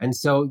 And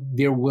so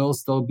there will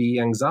still be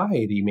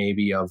anxiety,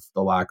 maybe, of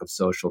the lack of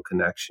social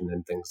connection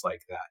and things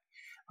like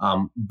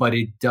that. But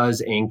it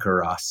does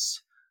anchor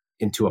us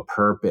into a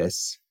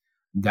purpose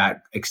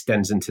that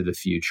extends into the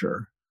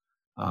future.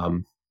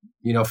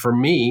 For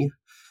me,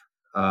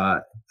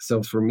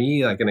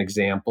 like an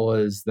example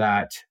is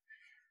that,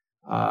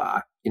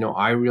 I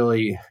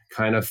really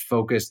kind of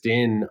focused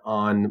in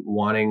on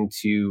wanting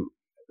to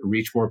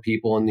reach more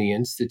people in the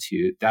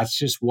Institute. That's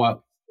just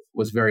what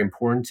was very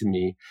important to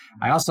me.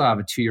 I also have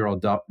a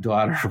 2-year-old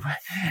daughter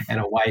and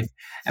a wife,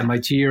 and my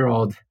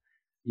 2-year-old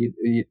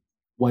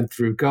went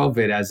through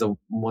COVID as a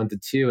 1 to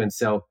 2. And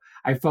so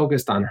I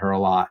focused on her a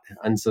lot.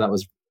 And so that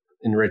was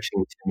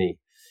enriching to me.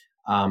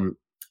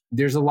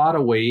 There's a lot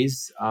of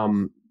ways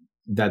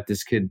that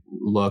this could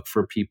look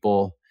for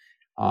people.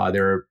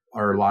 There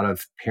are a lot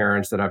of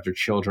parents that have their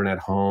children at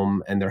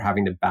home and they're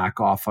having to back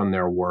off on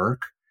their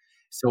work.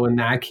 So in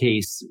that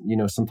case,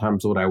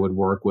 sometimes what I would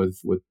work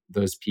with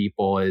those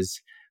people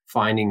is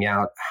finding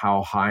out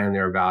how high on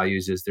their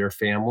values is their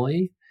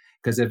family.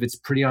 Because if it's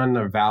pretty on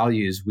their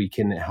values, we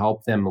can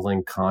help them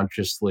link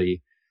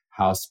consciously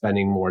how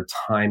spending more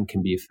time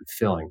can be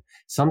fulfilling.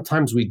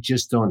 Sometimes we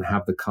just don't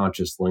have the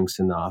conscious links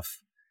enough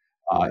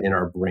in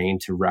our brain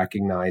to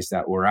recognize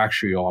that we're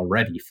actually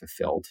already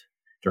fulfilled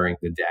during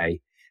the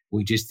day.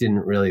 We just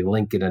didn't really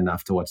link it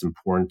enough to what's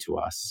important to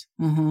us.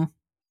 Mm-hmm.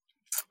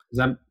 Does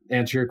that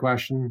answer your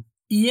question?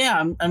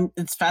 Yeah,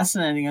 it's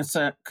fascinating. It's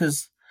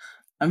because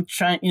I'm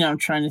trying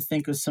to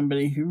think of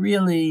somebody who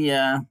really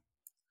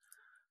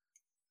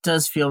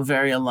does feel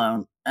very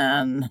alone,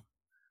 and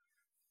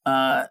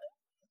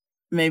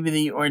maybe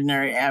the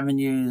ordinary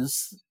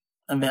avenues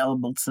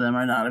available to them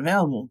are not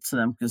available to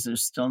them because they're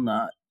still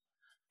not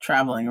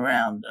traveling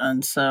around.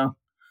 And so,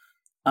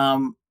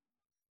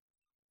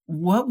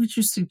 what would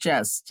you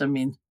suggest? I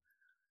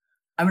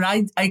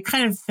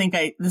kind of think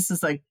this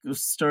is like a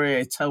story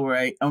I tell where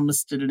I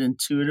almost did it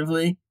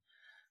intuitively.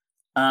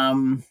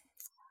 The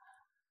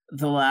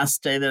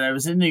last day that I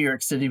was in New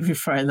York City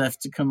before I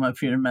left to come up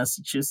here to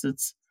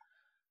Massachusetts,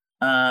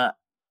 I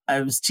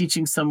was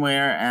teaching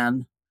somewhere,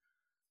 and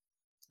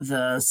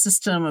the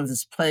system of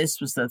this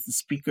place was that the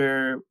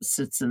speaker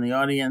sits in the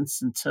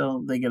audience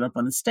until they get up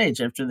on the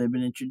stage after they've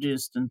been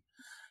introduced. And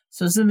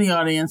so I was in the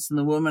audience, and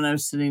the woman I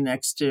was sitting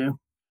next to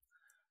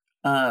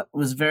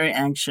was very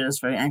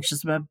anxious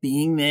about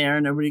being there.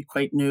 Nobody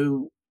quite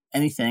knew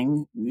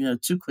anything,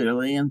 too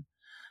clearly.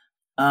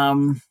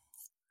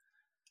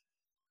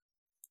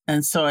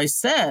 And so I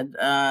said,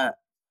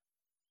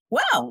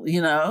 well,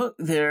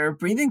 there are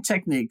breathing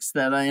techniques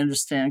that I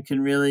understand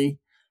can really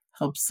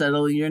help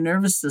settle your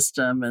nervous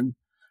system and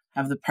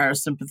have the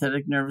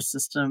parasympathetic nervous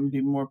system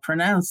be more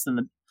pronounced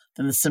than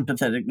the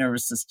sympathetic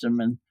nervous system.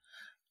 And,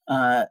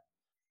 and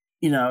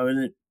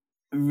it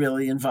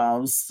really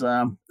involves,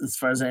 as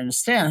far as I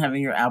understand,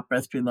 having your out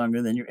breath be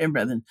longer than your in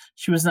breath. And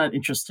she was not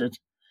interested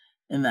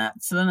in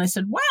that. So then I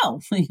said,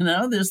 well,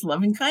 there's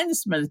loving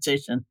kindness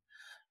meditation,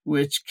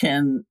 which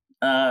can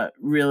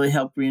really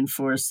help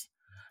reinforce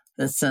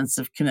that sense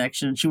of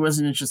connection. She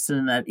wasn't interested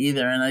in that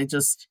either. And I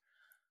just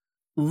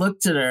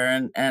looked at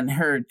her and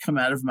heard come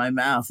out of my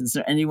mouth, "Is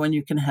there anyone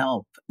you can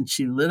help?" And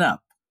she lit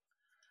up.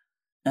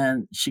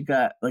 And she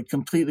got like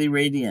completely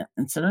radiant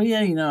and said, "Oh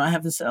yeah, I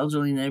have this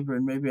elderly neighbor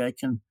and maybe I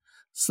can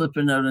slip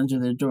a note under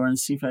their door and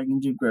see if I can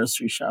do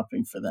grocery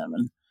shopping for them."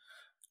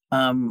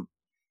 And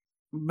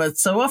but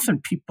so often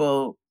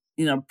people,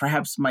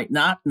 perhaps might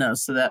not know.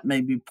 So that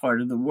may be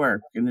part of the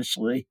work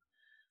initially,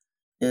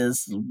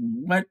 is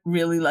what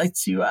really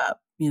lights you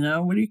up.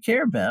 What do you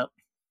care about?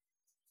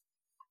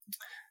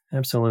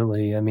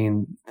 Absolutely. I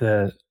mean,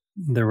 the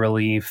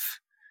relief,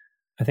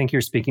 I think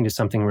you're speaking to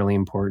something really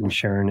important,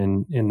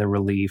 Sharon, in the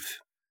relief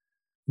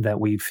that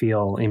we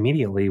feel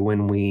immediately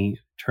when we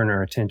turn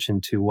our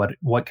attention to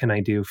what can I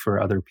do for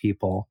other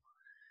people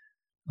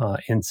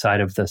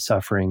inside of the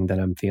suffering that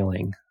I'm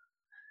feeling.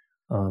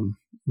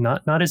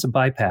 Not as a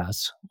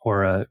bypass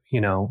or a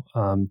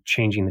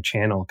changing the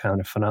channel kind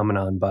of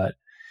phenomenon, but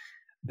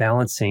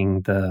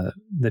balancing the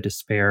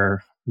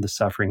despair, the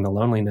suffering, the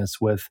loneliness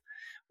with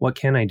what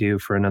can I do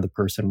for another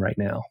person right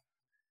now,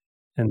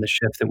 and the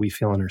shift that we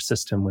feel in our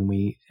system when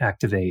we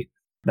activate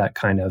that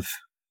kind of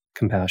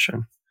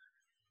compassion.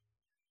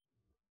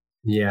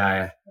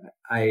 Yeah,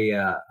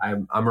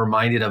 I'm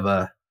reminded of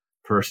a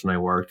person I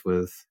worked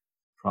with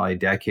probably a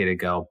decade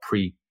ago,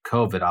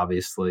 pre-COVID,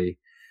 obviously,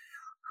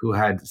 who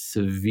had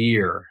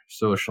severe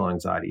social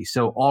anxiety.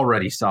 So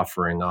already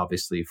suffering,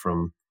 obviously,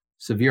 from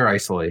severe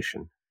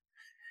isolation.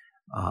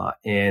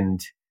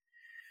 And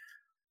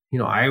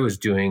I was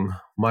doing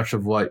much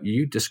of what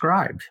you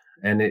described,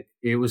 and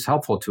it was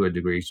helpful to a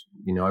degree.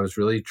 I was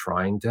really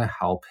trying to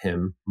help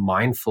him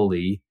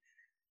mindfully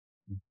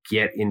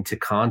get into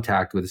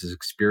contact with his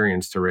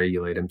experience to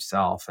regulate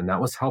himself, and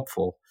that was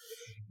helpful.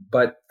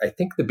 But I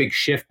think the big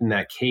shift in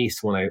that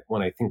case, when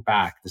I think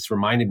back, this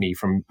reminded me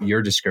from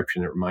your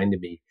description. It reminded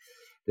me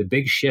the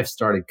big shift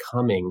started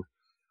coming.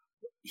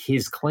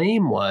 His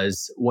claim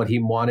was what he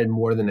wanted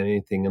more than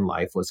anything in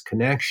life was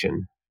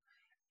connection,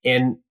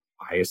 and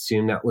I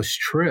assumed that was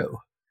true.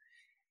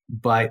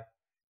 But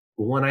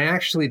when I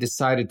actually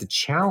decided to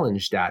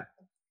challenge that,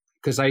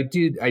 because I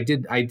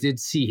did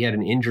see he had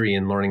an injury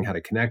in learning how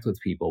to connect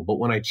with people. But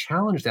when I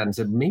challenged that and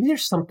said, maybe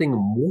there's something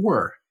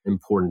more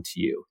important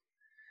to you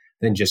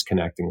than just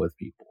connecting with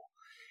people.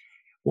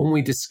 When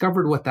we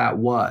discovered what that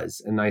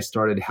was, and I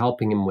started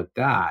helping him with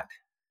that,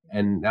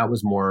 and that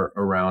was more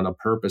around a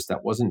purpose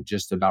that wasn't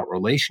just about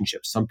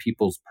relationships. Some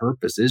people's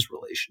purpose is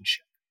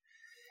relationship.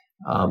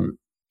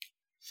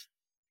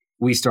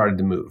 We started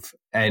to move,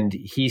 and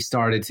he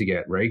started to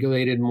get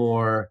regulated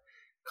more,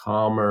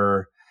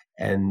 calmer,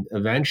 and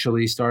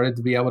eventually started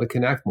to be able to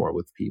connect more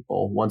with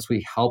people once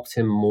we helped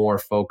him more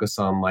focus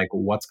on like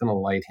what's going to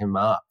light him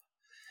up,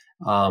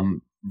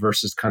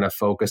 versus kind of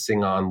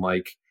focusing on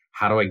like,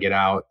 how do I get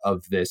out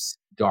of this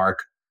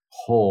dark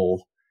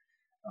hole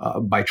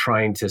by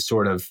trying to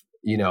sort of,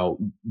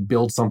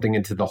 build something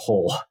into the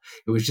hole.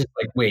 It was just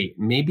like, wait,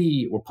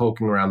 maybe we're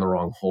poking around the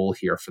wrong hole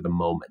here for the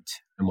moment,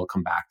 and we'll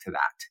come back to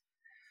that.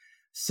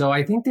 So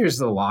I think there's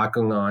a lot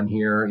going on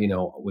here.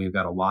 We've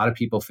got a lot of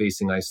people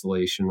facing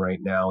isolation right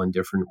now in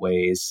different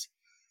ways.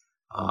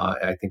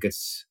 I think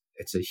it's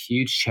a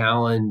huge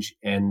challenge,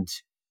 and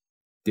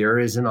there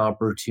is an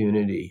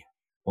opportunity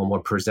when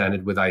we're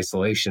presented with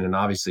isolation. And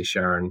obviously,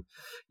 Sharon,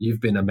 you've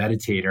been a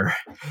meditator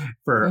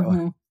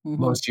for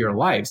most of your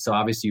life. So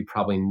obviously you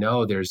probably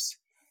know there's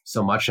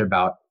so much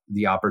about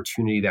the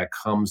opportunity that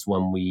comes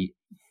when we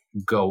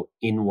go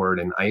inward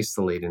and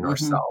isolate in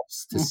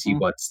ourselves to see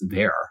what's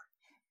there.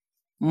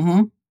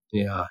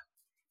 Yeah.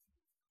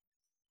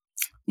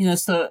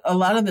 So a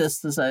lot of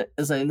this,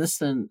 as I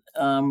listen,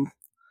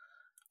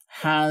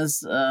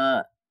 has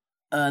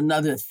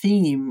another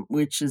theme,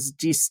 which is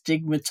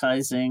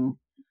destigmatizing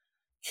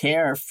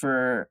care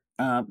for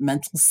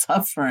mental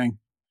suffering.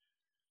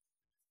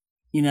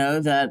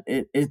 That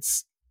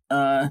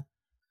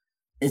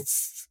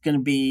it's going to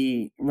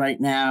be right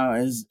now,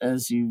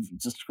 as you've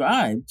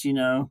described,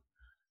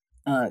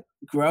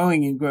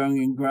 growing and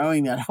growing and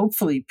growing, that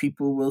hopefully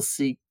people will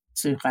seek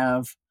to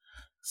have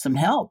some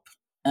help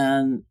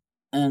and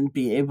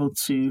be able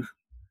to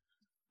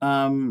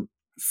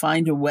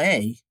find a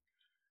way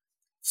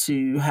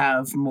to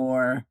have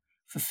more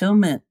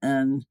fulfillment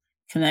and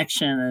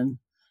connection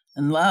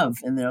and love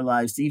in their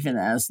lives, even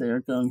as they're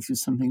going through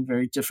something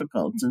very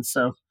difficult. And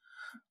so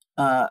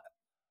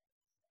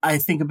I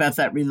think about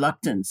that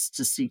reluctance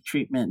to seek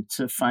treatment,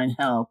 to find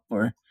help,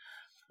 or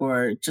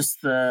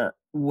just the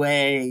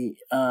way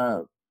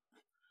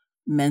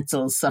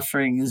mental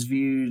suffering is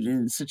viewed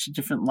in such a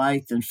different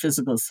light than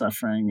physical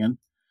suffering. And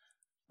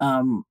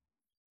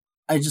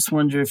I just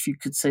wonder if you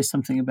could say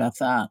something about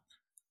that.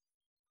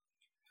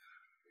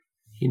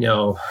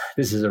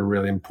 This is a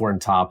really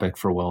important topic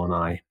for Will and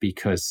I,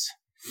 because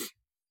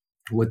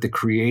with the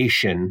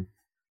creation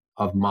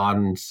of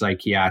modern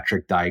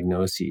psychiatric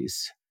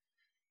diagnoses,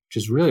 which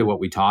is really what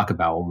we talk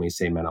about when we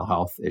say mental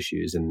health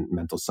issues and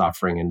mental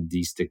suffering and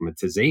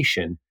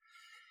destigmatization,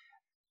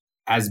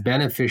 as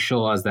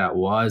beneficial as that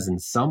was in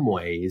some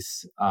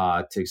ways,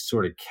 to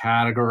sort of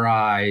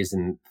categorize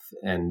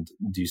and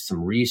do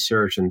some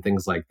research and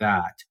things like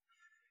that,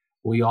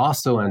 we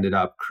also ended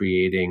up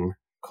creating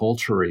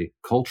culturally,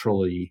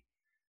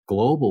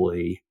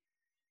 globally,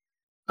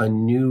 a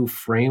new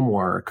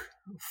framework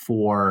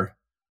for,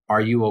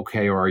 are you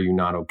okay or are you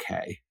not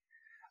okay?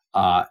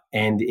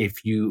 And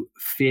if you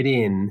fit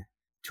in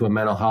to a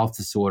mental health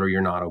disorder,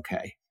 you're not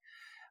okay.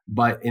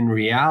 But in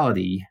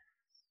reality,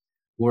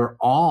 we're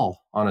all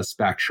on a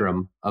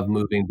spectrum of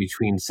moving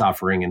between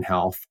suffering and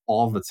health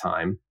all the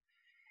time.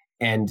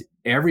 And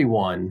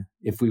everyone,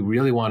 if we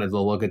really wanted to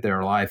look at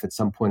their life, at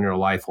some point in their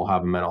life, will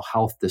have a mental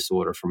health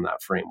disorder from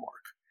that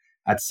framework.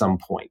 At some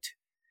point,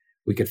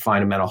 we could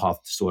find a mental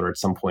health disorder at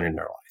some point in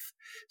their life.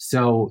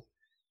 So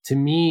to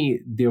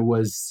me, there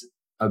was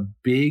a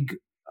big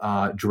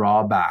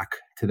drawback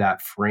to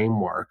that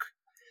framework,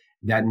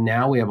 that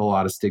now we have a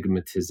lot of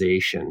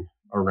stigmatization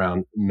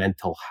around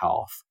mental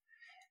health.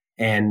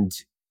 And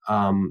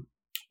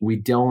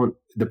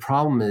the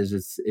problem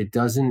is it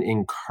doesn't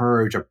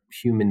encourage a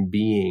human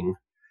being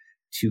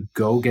to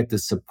go get the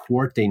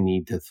support they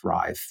need to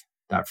thrive,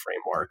 that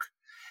framework.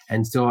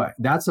 And so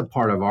that's a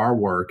part of our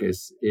work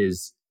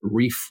is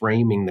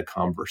reframing the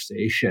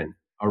conversation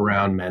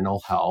around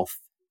mental health,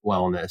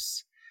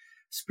 wellness,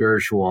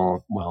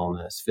 spiritual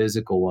wellness,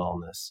 physical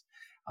wellness.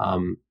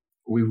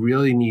 We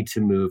really need to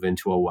move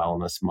into a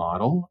wellness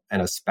model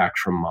and a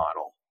spectrum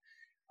model.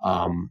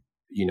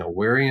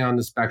 Where are you on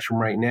the spectrum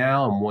right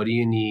now, and what do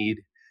you need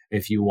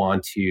if you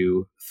want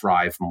to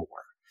thrive more?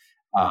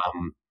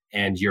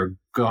 And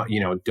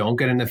don't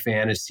get into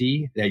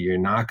fantasy that you're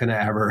not going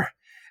to ever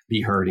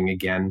be hurting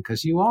again,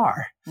 because you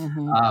are.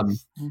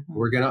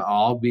 We're going to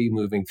all be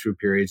moving through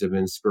periods of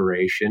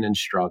inspiration and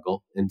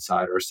struggle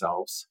inside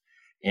ourselves.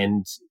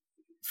 And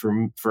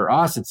for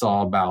us, it's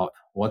all about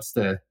what's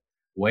the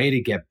way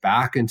to get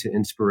back into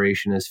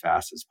inspiration as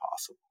fast as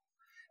possible.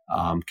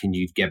 Can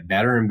you get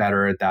better and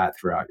better at that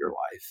throughout your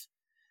life?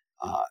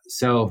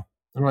 So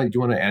I don't know, do you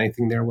want to add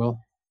anything there, Will?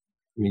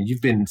 I mean,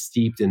 you've been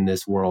steeped in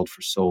this world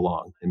for so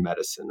long in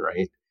medicine,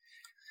 right?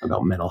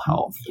 About mental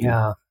health.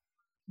 Yeah.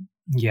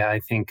 I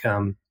think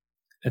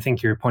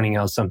you're pointing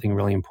out something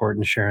really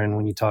important, Sharon,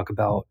 when you talk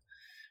about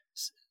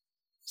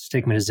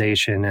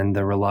stigmatization and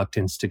the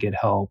reluctance to get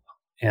help.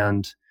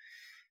 And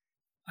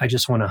I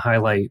just want to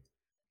highlight,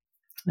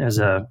 as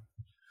a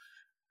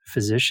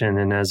physician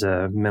and as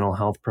a mental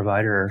health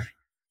provider,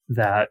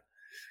 that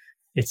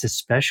it's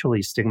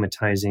especially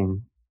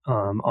stigmatizing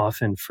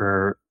often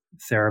for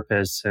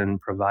therapists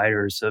and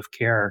providers of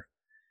care,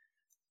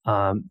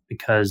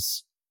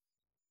 because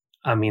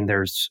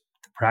there's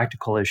the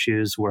practical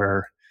issues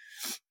where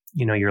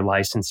your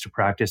license to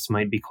practice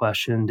might be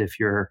questioned if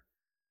you're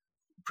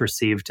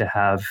perceived to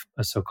have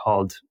a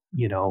so-called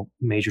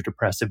major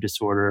depressive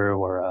disorder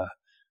or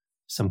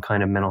some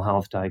kind of mental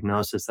health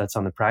diagnosis. That's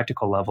on the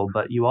practical level,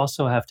 but you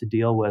also have to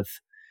deal with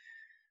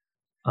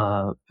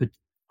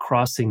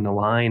crossing the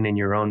line in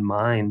your own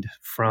mind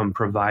from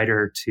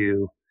provider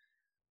to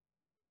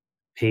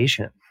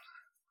patient.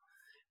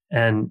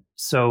 And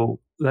so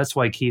that's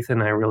why Keith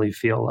and I really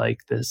feel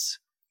like this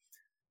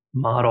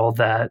model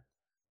that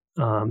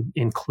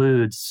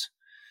includes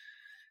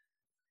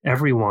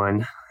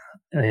everyone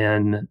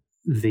in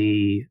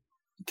the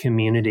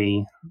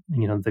community,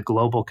 the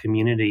global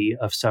community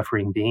of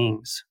suffering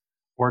beings,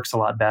 works a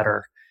lot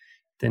better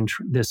than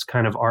this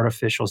kind of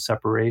artificial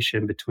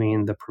separation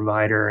between the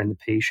provider and the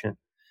patient,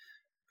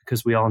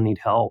 because we all need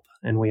help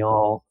and we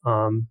all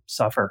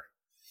suffer.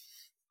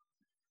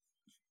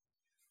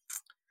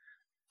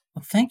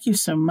 Well, thank you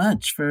so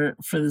much for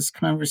this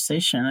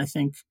conversation. I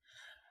think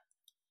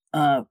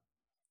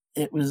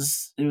it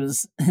was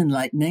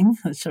enlightening,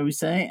 shall we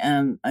say,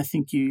 and I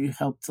think you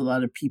helped a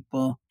lot of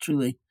people,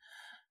 truly.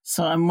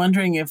 So I'm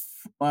wondering if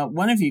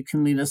one of you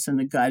can lead us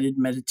in a guided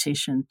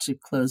meditation to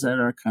close out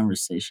our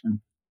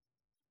conversation.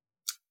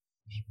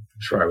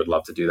 Sure, I would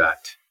love to do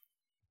that.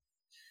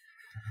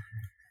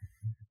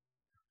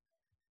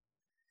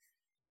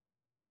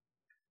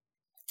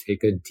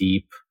 Take a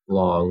deep,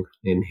 long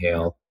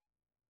inhale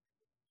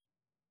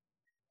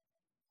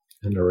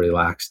and a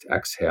relaxed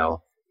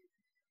exhale.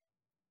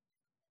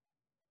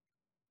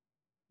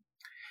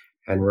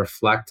 And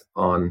reflect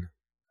on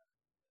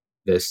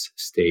this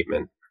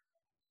statement.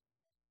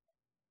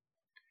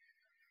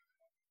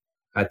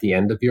 At the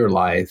end of your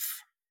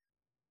life,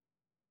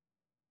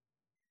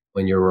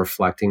 when you're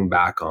reflecting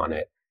back on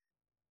it,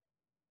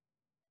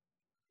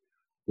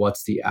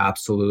 what's the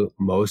absolute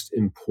most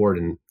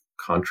important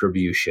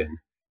contribution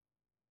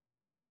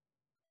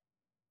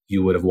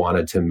you would have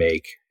wanted to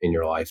make in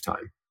your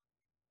lifetime?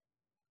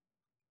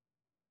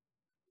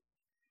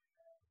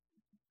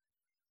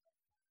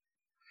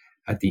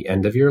 At the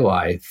end of your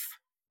life,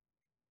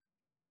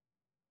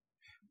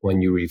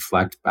 when you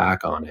reflect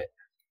back on it,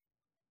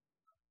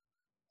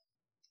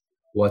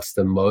 what's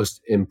the most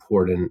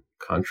important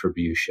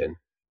contribution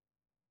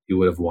you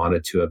would have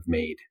wanted to have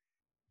made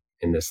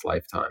in this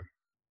lifetime?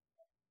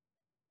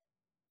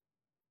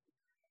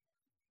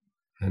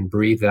 And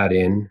breathe that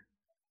in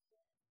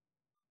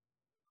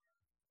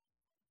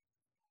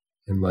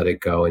and let it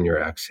go in your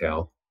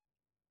exhale.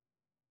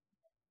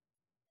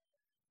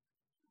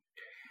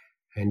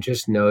 And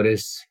just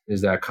notice,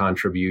 is that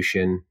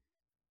contribution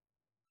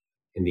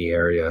in the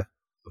area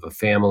of a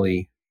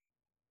family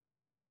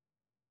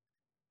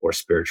or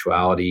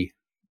spirituality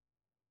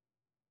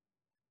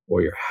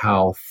or your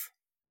health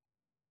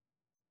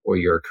or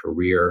your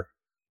career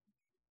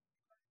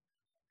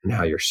and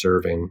how you're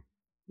serving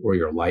or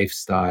your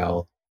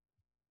lifestyle?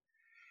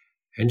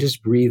 And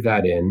just breathe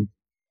that in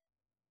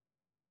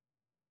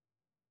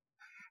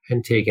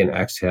and take an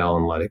exhale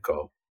and let it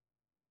go.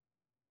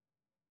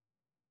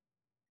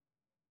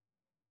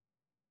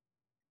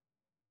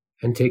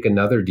 And take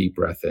another deep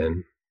breath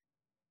in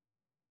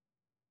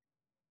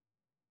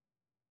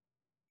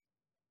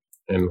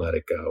and let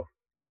it go.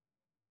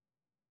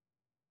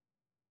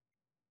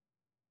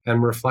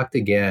 And reflect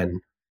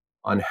again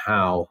on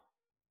how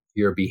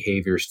your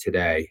behaviors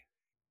today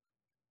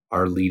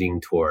are leading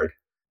toward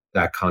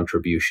that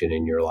contribution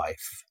in your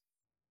life.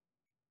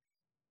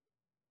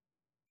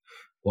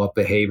 What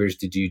behaviors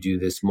did you do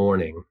this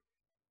morning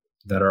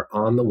that are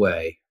on the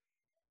way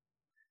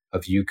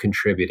of you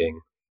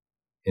contributing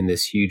in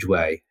this huge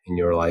way in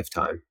your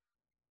lifetime?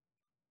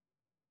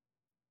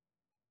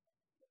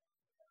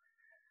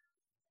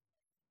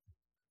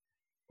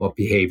 What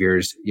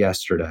behaviors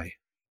yesterday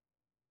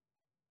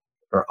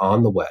are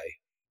on the way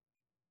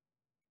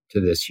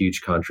to this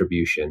huge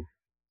contribution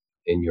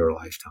in your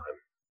lifetime?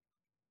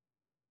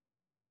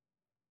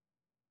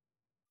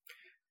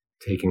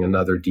 Taking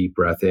another deep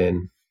breath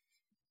in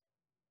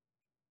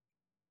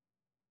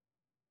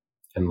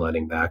and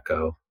letting that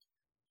go.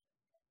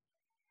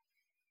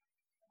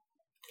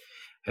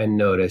 And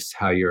notice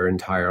how your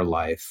entire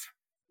life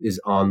is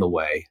on the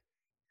way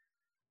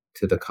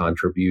to the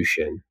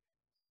contribution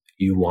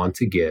you want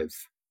to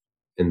give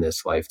in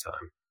this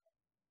lifetime.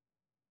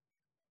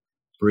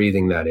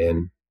 Breathing that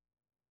in,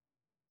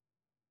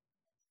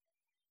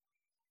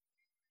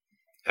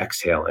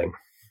 exhaling,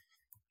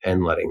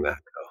 and letting that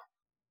go.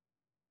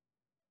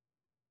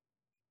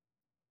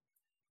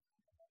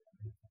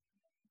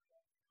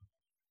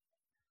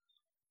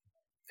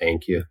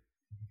 Thank you.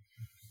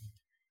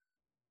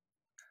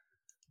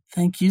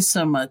 Thank you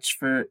so much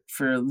for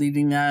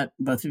leading that,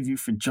 both of you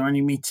for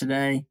joining me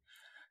today.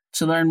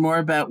 To learn more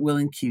about Will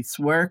and Keith's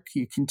work,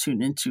 you can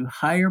tune into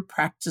Higher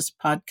Practice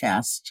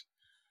Podcast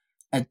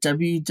at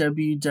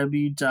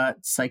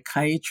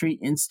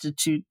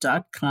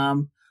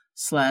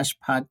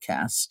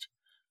www.psychiatryinstitute.com/podcast,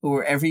 or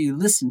wherever you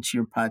listen to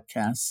your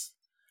podcasts.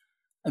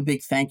 A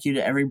big thank you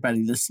to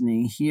everybody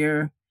listening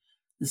here.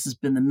 This has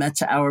been the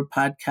Metta Hour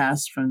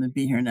podcast from the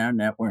Be Here Now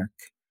Network.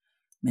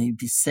 May you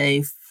be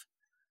safe,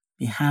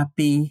 be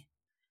happy,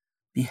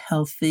 be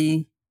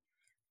healthy,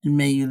 and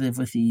may you live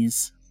with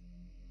ease.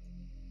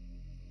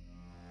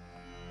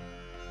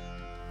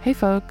 Hey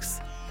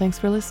folks, thanks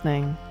for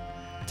listening.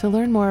 To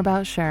learn more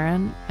about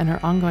Sharon and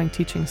her ongoing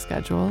teaching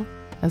schedule,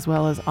 as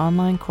well as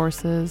online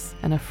courses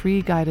and a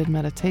free guided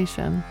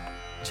meditation,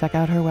 check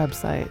out her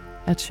website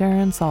at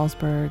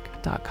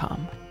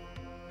SharonSalzberg.com.